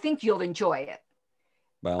video, I think you'll enjoy it.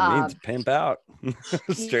 By all means, pimp out.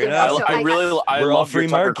 Straight Yeah, up. so I We're all love free your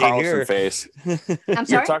Tucker market Carlson here. face. I'm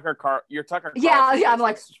sorry? Your Tucker Yeah, Carlson I'm face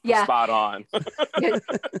like, is yeah. spot on.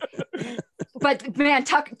 But man,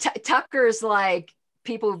 Tucker's like,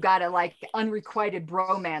 people who've got a like unrequited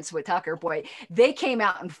bromance with Tucker, boy, they came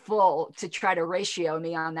out in full to try to ratio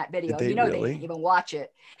me on that video. Did they You know, really? they didn't even watch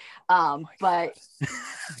it. But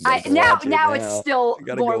Now now it's still I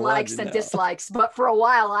gotta more go watch likes it than now. dislikes. But for a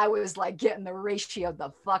while, I was like getting the ratio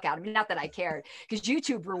the fuck out of me. Not that I cared, because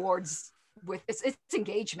YouTube rewards with it's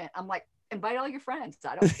engagement. I'm like, invite all your friends.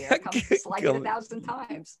 I don't care. Come dislike it 1,000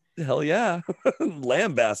 times. Hell yeah.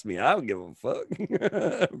 Lambast me. I don't give a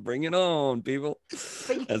fuck. Bring it on, people.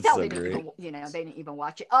 But you can That's tell so they didn't great. even, you know, they didn't even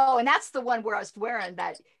watch it. Oh, and that's the one where I was wearing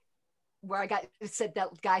that, where I got it said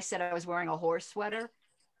that guy said I was wearing a horse sweater.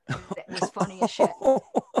 It was funny as shit.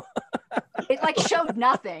 It like showed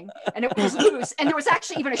nothing, and it was loose, and there was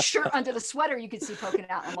actually even a shirt under the sweater you could see poking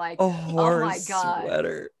out. I'm like, A oh horse my god,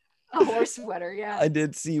 sweater. a horse sweater, yeah. I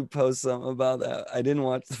did see you post something about that. I didn't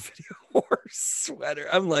watch the video. Horse sweater.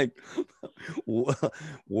 I'm like,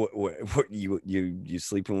 what you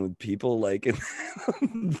sleeping with people like in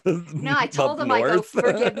No, I told up him, I go, north?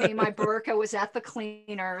 forgive me, my burqa was at the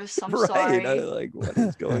cleaners. I'm Right. sorry. I like, what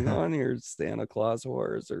is going on here? Santa Claus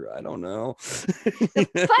horse, or I don't know.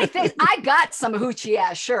 Funny thing is, I got some hoochie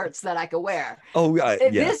ass shirts that I could wear. Oh, yeah.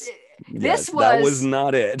 Yes. This that was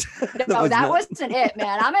not it. No, that wasn't it,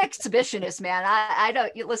 man. I'm an exhibitionist, man. I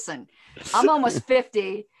don't listen. I'm almost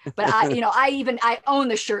 50, but I own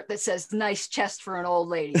the shirt that says "nice chest for an old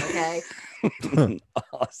lady." Okay.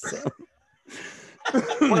 Awesome.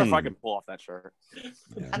 I wonder if I can pull off that shirt.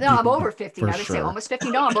 Yeah. No, I'm over 50. I would say sure. almost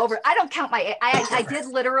 50. No, I'm over. I don't count my. I did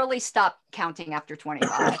literally stop counting after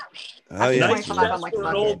 25. Oh yeah. Nice 25, chest I'm like, for an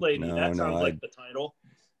fuck old it. lady. No, That no, sounds like the title.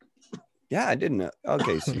 Yeah, I didn't know.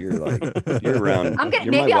 Okay, so you're around. I'm gonna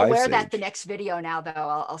you're maybe my I'll wear wife's that age. the next video now though.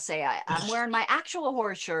 I'll say I'm wearing my actual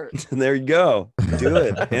horse shirt. There you go. Do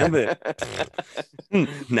it. Have it.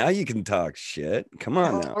 Now you can talk shit. Come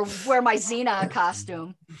on now. Or wear my Xena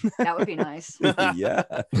costume. That would be nice. Yeah.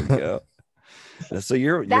 There you go. So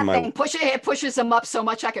you're That my thing pushes them up so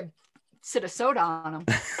much I could sit a soda on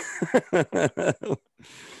them.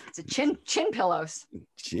 It's a chin pillows.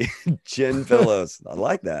 chin pillows. I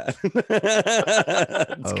like that.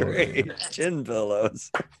 That's Oh, great. yeah. Chin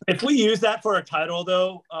pillows. If we use that for a title,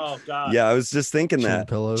 though, oh god. Yeah, I was just thinking Chin that.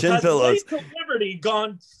 pillows. Chin Has pillows. Late to Liberty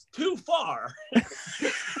gone too far?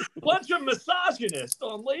 Bunch of misogynists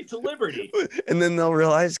on Late to Liberty. And then they'll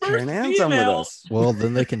realize Karen First Ann's on with female. us. Well,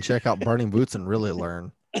 then they can check out Burning Boots and really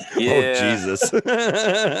learn. Oh Jesus. It's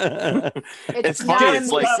not funny.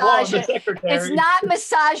 It's like It's not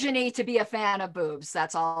misogyny to be a fan of boobs.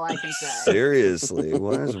 That's all I can say. Seriously,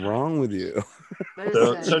 what is wrong with you?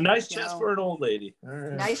 Listen, So nice you chest know, for an old lady. All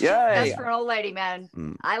right. nice Yay. chest for an old lady, man.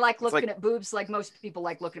 Mm. I like looking like- at boobs like most people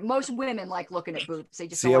like looking. Most women like looking at boobs. They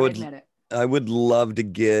just See, don't I want would- to admit it. I would love to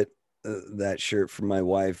get that shirt for my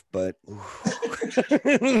wife, but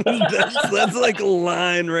that's like a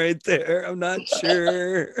line right there. I'm not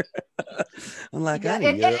sure. I'm like, Yeah, honey,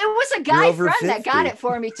 it was a you're guy over friend that got 50. it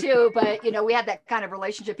for me too, but we had that kind of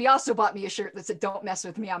relationship. He also bought me a shirt that said "Don't mess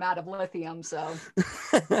with me, I'm out of lithium." So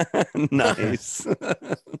Nice.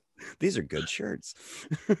 These are good shirts.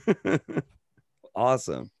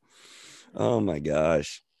 Awesome. Oh my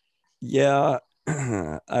gosh. Yeah.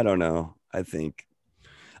 I don't know. I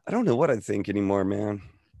don't know what I think anymore, man.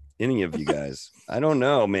 Any of you guys. I don't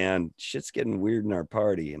know, man. Shit's getting weird in our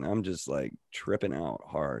party, and I'm just like tripping out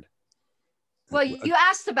hard. well, you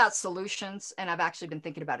asked about solutions, and I've actually been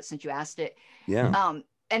thinking about it since you asked it. Yeah.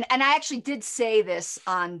 And I actually did say this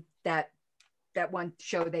on that one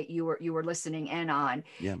show that you were listening in on.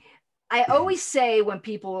 Yeah. I always say when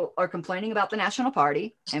people are complaining about the National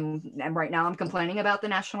Party, and right now I'm complaining about the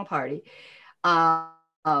National Party,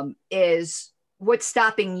 is what's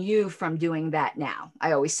stopping you from doing that now?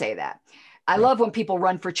 I always say that. I love when people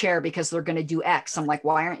run for chair because they're going to do X. I'm like,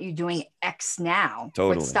 why aren't you doing X now?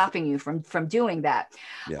 Totally. What's stopping you from doing that?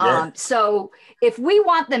 Yeah. So if we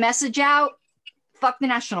want the message out, fuck the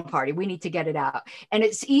National Party. We need to get it out. And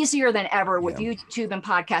it's easier than ever with YouTube and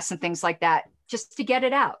podcasts and things like that, just to get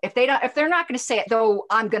it out. If they're not going to say it, though,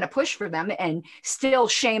 I'm going to push for them, and still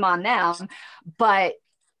shame on them. But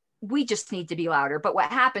we just need to be louder. But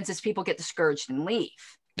what happens is people get discouraged and leave.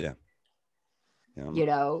 Yeah.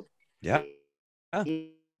 Yeah. Yeah.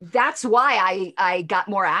 That's why I got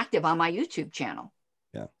more active on my YouTube channel.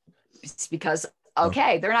 Yeah. It's because,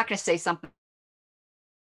 okay, they're not going to say something.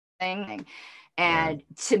 And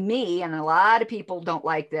to me, and a lot of people don't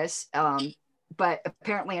like this, but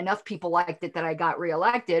apparently enough people liked it that I got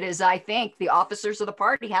reelected, is I think the officers of the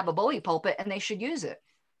party have a bully pulpit and they should use it.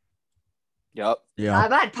 Yep. Yeah.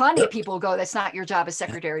 I've had plenty of people go, that's not your job as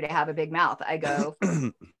secretary to have a big mouth. I go,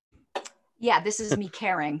 yeah, this is me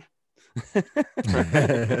caring.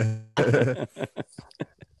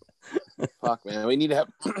 Fuck, man. We need to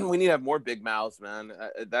have more big mouths, man.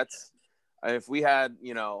 That's if we had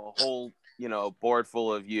a whole board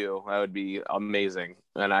full of you, that would be amazing.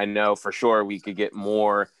 And I know for sure we could get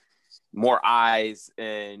more eyes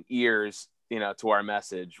and ears to our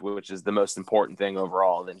message, which is the most important thing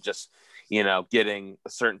overall than just getting a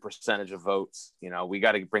certain percentage of votes. We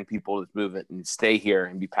got to bring people to this movement and stay here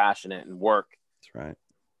and be passionate and work. That's right.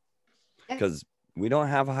 Because we don't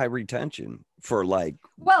have a high retention for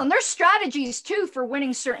well, and there's strategies too for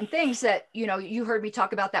winning certain things that you heard me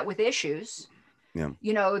talk about that with issues. Yeah.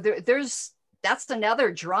 That's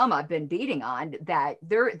another drum I've been beating on, that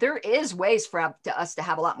there is ways for us to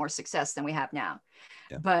have a lot more success than we have now.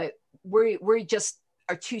 Yeah. But we just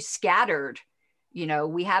are too scattered.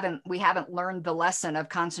 We haven't learned the lesson of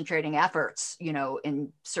concentrating efforts,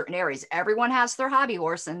 in certain areas. Everyone has their hobby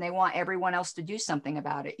horse and they want everyone else to do something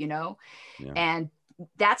about it, Yeah. and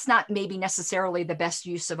that's not maybe necessarily the best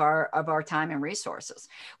use of our time and resources.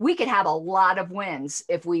 We could have a lot of wins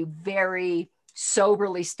if we very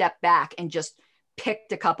soberly stepped back and just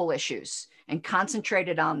picked a couple issues and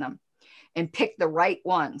concentrated on them and picked the right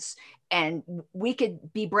ones and we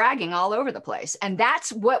could be bragging all over the place. And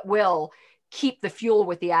that's what will keep the fuel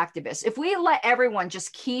with the activists. If we let everyone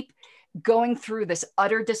just keep going through this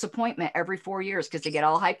utter disappointment every 4 years because they get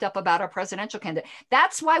all hyped up about our presidential candidate,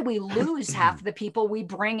 that's why we lose half the people we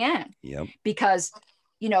bring in. Yep. Because,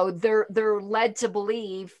 you know, they're led to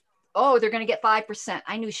believe, oh, they're going to get 5%.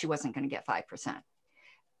 I knew she wasn't going to get 5%.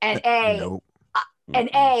 And Nope.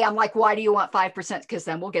 I'm like, why do you want 5%? Because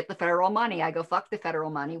then we'll get the federal money. I go, fuck the federal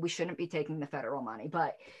money. We shouldn't be taking the federal money.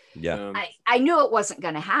 But Yeah. I knew it wasn't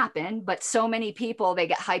going to happen. But so many people, they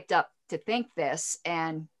get hyped up to think this.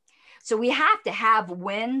 And so we have to have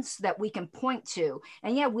wins that we can point to.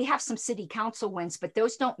 And yeah, we have some city council wins, but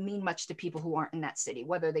those don't mean much to people who aren't in that city,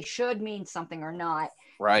 whether they should mean something or not.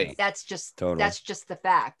 Right. That's just Totally. that's just the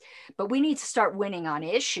fact. But we need to start winning on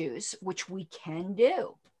issues, which we can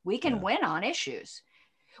do. We can win on issues.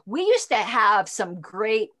 We used to have some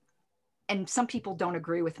great, and some people don't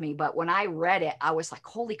agree with me, but when I read it, I was like,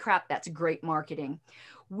 holy crap, that's great marketing.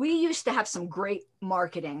 We used to have some great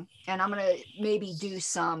marketing, and I'm going to maybe do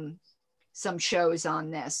some shows on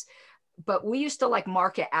this, but we used to like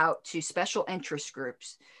market out to special interest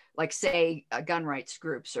groups, like say gun rights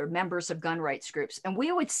groups or members of gun rights groups. And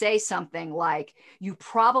we would say something like, you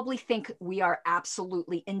probably think we are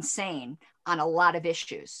absolutely insane on a lot of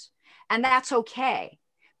issues. And that's okay,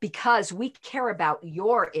 because we care about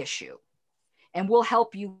your issue and we'll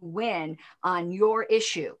help you win on your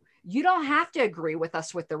issue. You don't have to agree with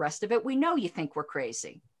us with the rest of it. We know you think we're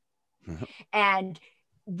crazy. And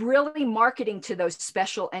really marketing to those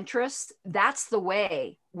special interests, that's the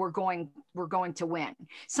way we're going to win.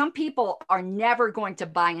 Some people are never going to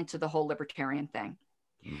buy into the whole libertarian thing.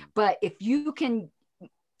 But if you can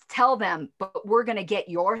tell them, but we're going to get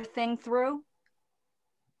your thing through,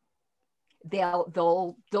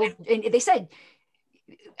 they'll and they said,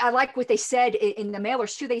 I like what they said in the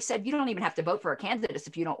mailers too. They said, you don't even have to vote for our candidates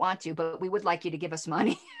if you don't want to, but we would like you to give us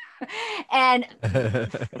money. And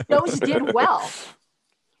those did well.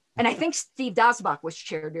 And I think Steve Dasbach was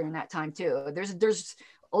chair during that time too. There's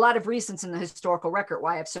a lot of reasons in the historical record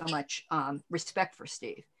why I have so much respect for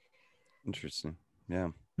Steve. Interesting. Yeah.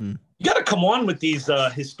 You got to come on with these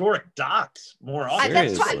historic docs more often.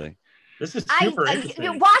 Seriously. This is super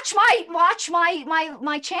interesting. Watch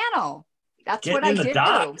my channel. That's what I do.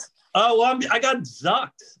 Oh, well, I got zucked.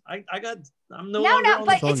 I'm no longer on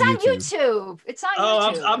but the- it's on YouTube. It's on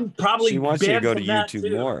YouTube. I'm probably. She wants you to banned go to from that, YouTube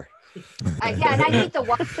too. more. And I need the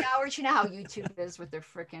watch hours. You know how YouTube is with their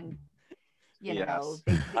freaking, you know,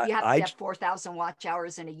 you have to have 4,000 watch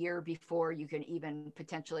hours in a year before you can even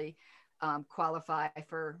potentially qualify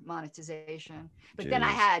for monetization. But then I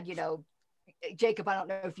had, you know, Jacob, I don't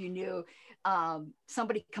know if you knew,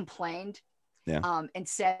 somebody complained and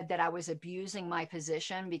said that I was abusing my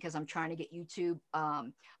position because I'm trying to get YouTube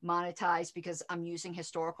monetized because I'm using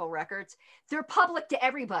historical records. They're public to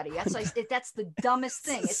everybody. That's like, that's the dumbest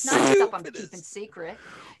thing. It's not stuff I'm keeping secret.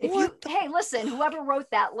 Hey, listen, whoever wrote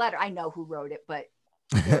that letter, I know who wrote it, but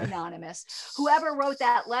they're anonymous. Whoever wrote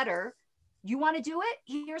that letter, you want to do it?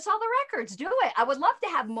 Here's all the records. Do it. I would love to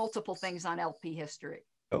have multiple things on LP history.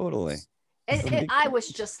 Totally. I was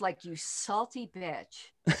just like, you salty bitch.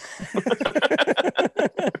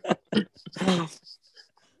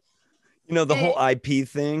 You know, the whole IP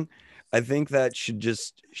thing, I think that should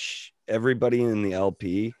just everybody in the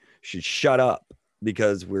LP should shut up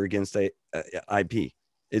because we're against IP.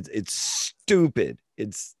 It's stupid.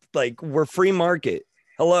 It's like we're free market.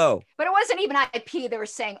 Hello. But it wasn't even IP. They were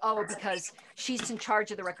saying, oh, because she's in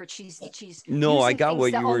charge of the record. She's no, I got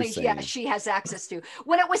what you were saying. Yeah, she has access to.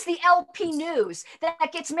 When it was the LP news that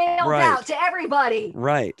gets mailed out to everybody.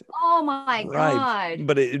 Right. Oh my God.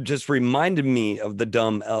 But it just reminded me of the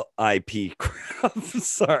dumb IP crap.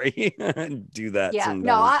 Sorry. Do that. Yeah. Sometimes.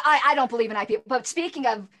 No, I don't believe in IP. But speaking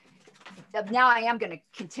of now, I am going to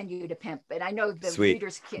continue to pimp, and I know the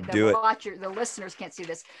readers can't, the listeners can't see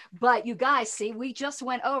this, but you guys see, we just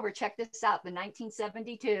went over, check this out, the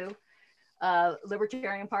 1972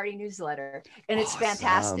 Libertarian Party newsletter, and it's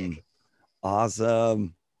fantastic.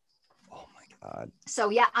 Awesome. Oh my God. So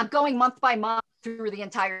yeah, I'm going month by month through the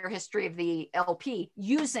entire history of the LP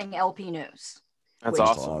using LP News. That's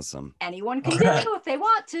awesome. Anyone can do if they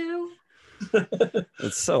want to.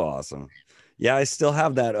 It's so awesome. Yeah, I still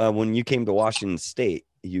have that. When you came to Washington State,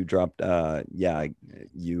 you dropped, you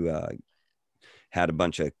had a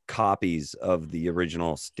bunch of copies of the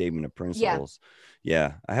original Statement of Principles.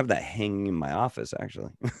 Yeah, I have that hanging in my office,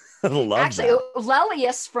 actually. I love that.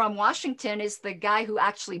 Lelius from Washington is the guy who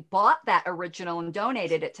actually bought that original and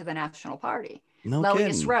donated it to the National Party. No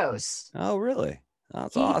Lelius kidding. Rose. Oh, really?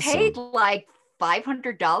 That's he awesome. He paid like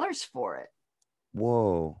 $500 for it.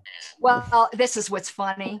 Whoa. Well, this is what's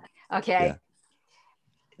funny. Okay.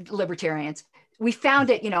 Yeah. Libertarians. We found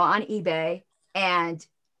it, on eBay, and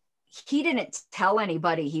he didn't tell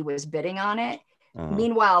anybody he was bidding on it. Uh-huh.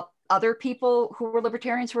 Meanwhile, other people who were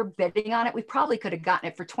libertarians were bidding on it. We probably could have gotten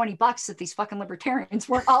it for $20 if these fucking libertarians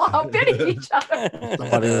weren't all outbidding each other.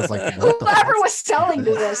 Somebody was like, what the Whoever fuck? was selling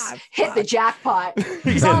to this hit the jackpot.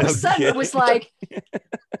 Because all of a sudden it was like,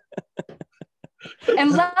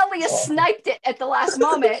 and Lelia sniped it at the last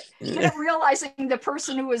moment, didn't realizing the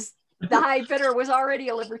person who was the high bidder was already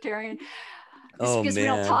a libertarian. Oh, because we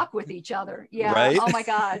don't talk with each other. Yeah. Right? Oh my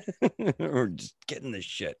God. We're just getting this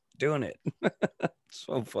shit, doing it.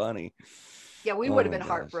 So funny. Yeah, we Oh would have my been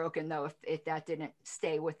gosh. heartbroken though if that didn't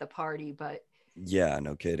stay with the party. But Yeah,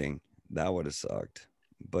 no kidding. That would have sucked.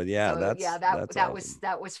 But yeah, so, that's that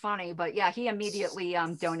awesome. was funny. But yeah, he immediately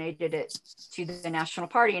donated it to the National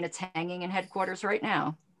Party, and it's hanging in headquarters right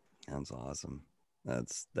now. That's awesome.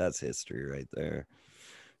 That's history right there.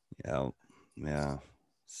 Yeah.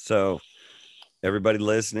 So everybody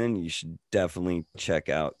listening, you should definitely check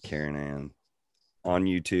out Karen Ann on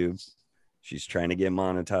YouTube. She's trying to get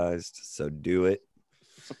monetized, so do it.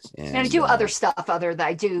 And I do other stuff other that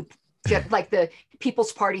I do, like the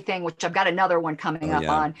People's Party thing, which I've got another one coming up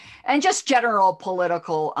on, and just general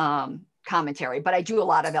political commentary. But I do a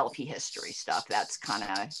lot of LP history stuff. That's kind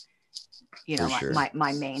of, sure.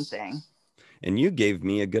 my main thing. And you gave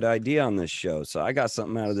me a good idea on this show, so I got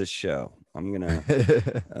something out of this show. I'm gonna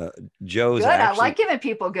Joe's good. actually, I like giving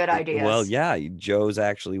people good ideas. Well, yeah, Joe's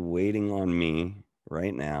actually waiting on me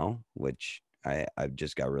right now, which I've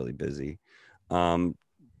just got really busy.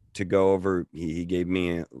 To go over, he gave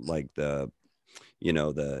me like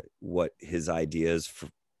what his ideas for.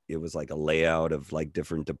 It was like a layout of like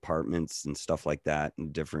different departments and stuff like that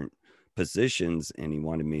and different positions, and he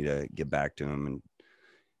wanted me to get back to him and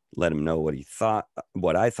let him know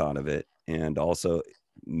what I thought of it, and also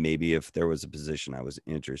maybe if there was a position I was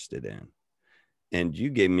interested in. And you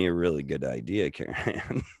gave me a really good idea,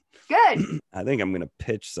 Karen. Good. I think I'm going to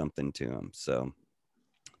pitch something to him. So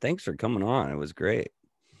thanks for coming on. It was great.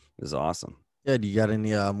 It was awesome. Yeah. Do you got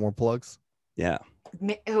any more plugs? Yeah.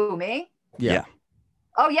 Who, me? Yeah.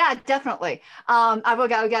 Oh yeah, definitely. I've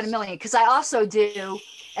got a million, because I also do,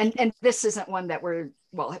 and this isn't one that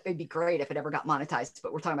it'd be great if it ever got monetized,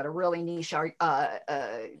 but we're talking about a really niche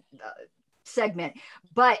segment.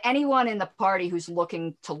 But anyone in the party who's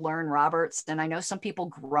looking to learn Roberts, and I know some people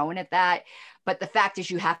groan at that, but the fact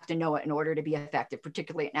is you have to know it in order to be effective,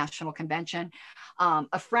 particularly at National Convention.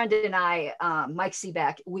 A friend and I, Mike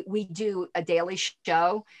Seebeck, we do a daily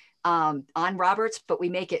show on Roberts, but we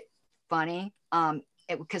make it funny.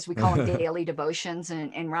 Because we call them daily devotions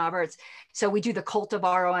in Roberts. So we do the cult of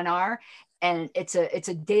RONR, and it's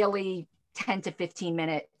a daily 10 to 15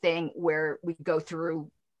 minute thing where we go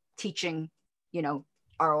through teaching,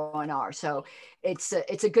 RONR. So it's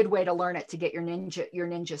a good way to learn it, to get your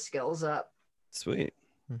ninja skills up. Sweet.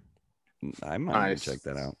 I might even check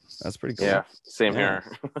that out. That's pretty cool. Yeah, same here.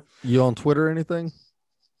 You on Twitter or anything?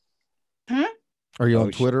 Are you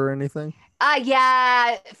on Twitter or anything?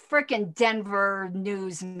 Yeah, freaking Denver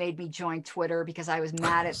News made me join Twitter because I was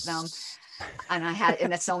mad at them.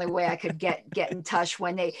 And that's the only way I could get in touch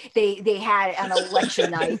when they had an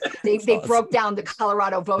election night. They broke down the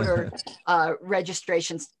Colorado voter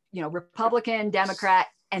registrations, Republican, Democrat,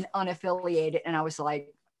 and unaffiliated. And I was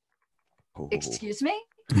like, excuse me?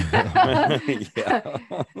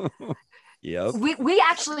 Yep. We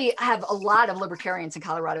actually have a lot of libertarians in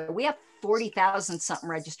Colorado. We have 40,000 something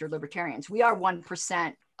registered libertarians. We are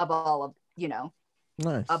 1% of all of,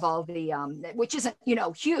 nice. Of all the, which isn't,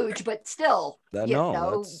 huge, but still, we're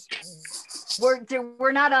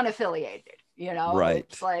not unaffiliated, Right.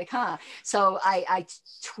 It's like, so I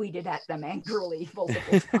tweeted at them angrily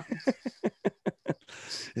multiple times.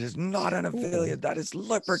 It is not an affiliate. That is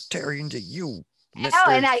libertarian to you. Mr.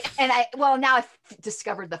 Oh, and I now I've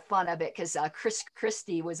discovered the fun of it, because Chris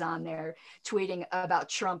Christie was on there tweeting about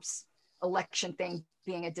Trump's election thing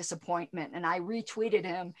being a disappointment, and I retweeted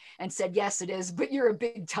him and said, yes, it is, but you're a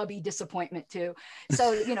big tubby disappointment too.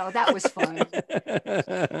 So that was fun.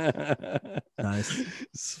 Nice.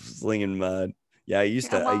 Slinging mud. Yeah, I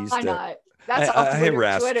used to. Why not? That's I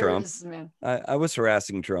harassed Twitter Trump. is, man. I was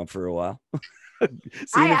harassing Trump for a while,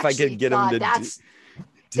 seeing if I could get him to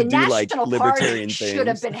the do like National libertarian Party things. should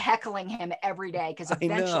have been heckling him every day, because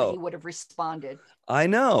eventually he would have responded. I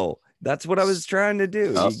know. That's what I was trying to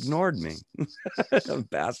do. He ignored me.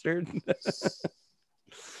 Bastard. He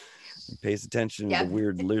pays attention to the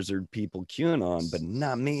weird lizard people QAnon, but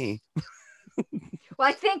not me. Well,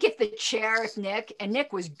 I think if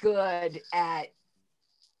Nick was good at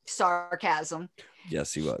sarcasm.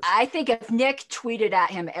 Yes, he was. I think if Nick tweeted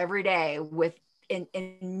at him every day with in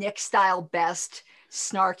Nick style best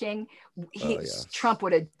snarking, Trump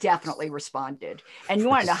would have definitely responded. And you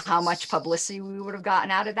want to know how much publicity we would have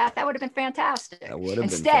gotten out of that? That would have been fantastic. That would have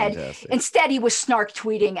been fantastic. Instead, he was snark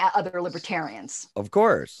tweeting at other libertarians. Of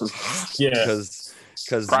course. Yeah.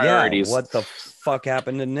 Because Priorities. what the fuck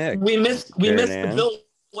happened to Nick? We missed Ferdinand? the Bill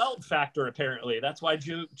Weld factor, apparently. That's why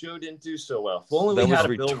Joe didn't do so well. If only That we was had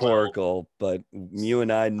a Bill Weld. rhetorical, but you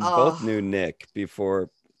and I both knew Nick before.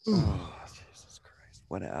 Oh, Jesus Christ.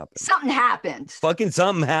 What happened? Something happened. Fucking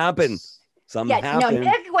something happened. Something happened.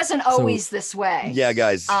 No, Nick wasn't always this way. Yeah,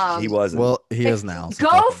 guys, he wasn't. Well, he is now. So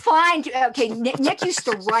Go find. Okay, Nick used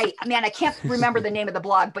to write. Man, I can't remember the name of the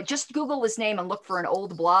blog, but just Google his name and look for an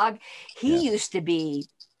old blog. He used to be.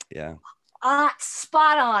 Yeah.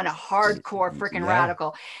 Spot on, hardcore freaking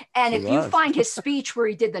radical. And if you find his speech where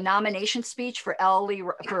he did the nomination speech for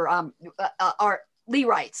Lee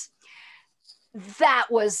Wrights, that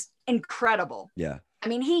was incredible. Yeah. I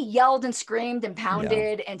mean, he yelled and screamed and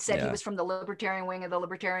pounded and said he was from the Libertarian wing of the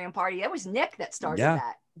Libertarian Party. That was Nick that started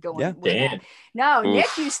that going. Yeah. That. No, Nick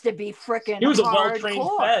used to be freaking. He was a well-trained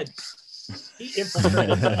Fed. He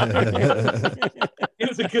infiltrated. He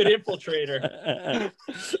was a good infiltrator.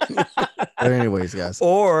 But anyways, guys,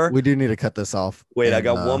 Or we do need to cut this off. wait, I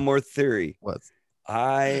got one more theory. What?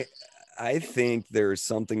 I think there's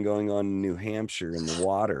something going on in New Hampshire in the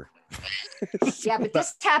water. Yeah, but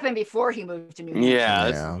this happened before he moved to New Hampshire.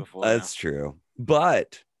 Yeah, That's true.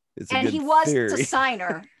 But it's a and good he was theory. a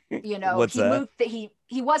signer. You know, What's that? He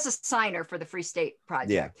was a signer for the Free State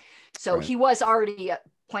Project. Yeah. So he was already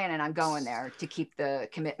planning on going there to keep the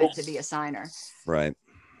commitment to be a signer. Right.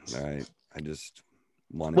 All right. I just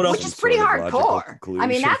wanted Which is pretty hardcore. I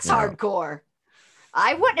mean, that's Yeah. hardcore.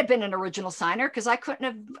 I wouldn't have been an original signer because I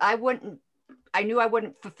knew I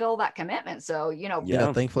wouldn't fulfill that commitment. So, you know,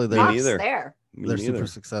 Yeah, thankfully me props neither. there. Me they're neither. super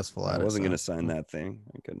successful at I it. wasn't so. going to sign that thing.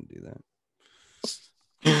 I couldn't do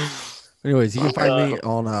that. Anyways, you can find me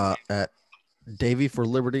on at Davey for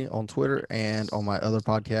Liberty on Twitter and on my other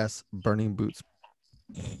podcast, Burning Boots.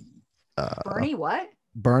 Bernie, what?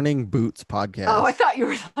 Burning Boots podcast. Oh, I thought you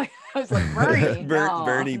were like, I was like, Bernie.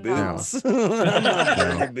 Bernie no. Boots.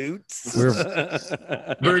 Bernie Boots.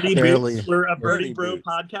 Birdie Barely- Boots. We're a Birdie Birdie Bro Boots.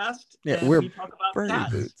 podcast. Yeah, and we're we talk about Bernie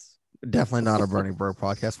cats. Boots. Definitely not a Bernie Bro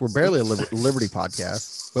podcast. We're barely a Liberty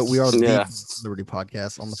podcast, but we are the Liberty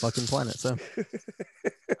podcast on the fucking planet. So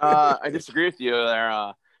I disagree with you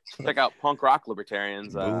there. Check out Punk Rock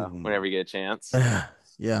Libertarians Boom. whenever you get a chance.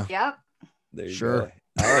 yeah. Yep. There you Sure. go.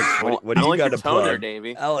 Alex, what do I you like got your to tone there, plug?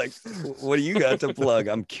 Davey. Alex, what do you got to plug?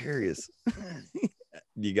 I'm curious.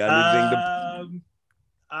 You got anything to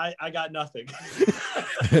I got nothing.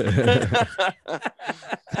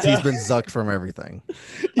 He's been zucked from everything.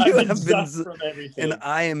 You I've have been been zucked from everything. and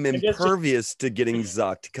I am I guess impervious to getting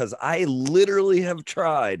zucked because I literally have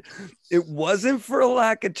tried. It wasn't for a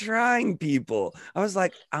lack of trying, people. I was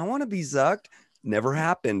like, I want to be zucked. Never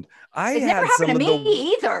happened. I It had never some happened to of me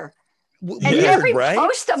the either. And weird, every right?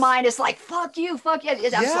 post of mine is like, fuck you. I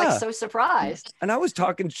was Yeah. like so surprised. And I was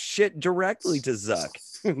talking shit directly to Zuck.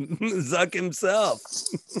 Zuck himself.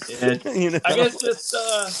 Yeah. You know? I guess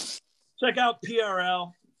just check out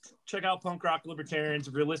PRL. Check out Punk Rock Libertarians.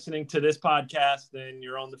 If you're listening to this podcast, then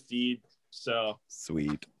you're on the feed. So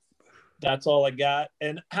Sweet. that's all I got.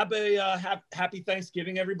 And happy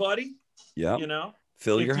Thanksgiving, everybody. Yeah. You know,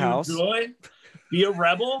 Fill if your you house. enjoy, be a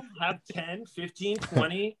rebel. Have 10, 15,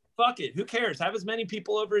 20. Fuck it. Who cares? Have as many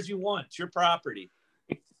people over as you want. It's your property.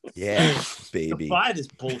 Yeah, baby. Defy this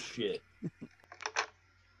bullshit.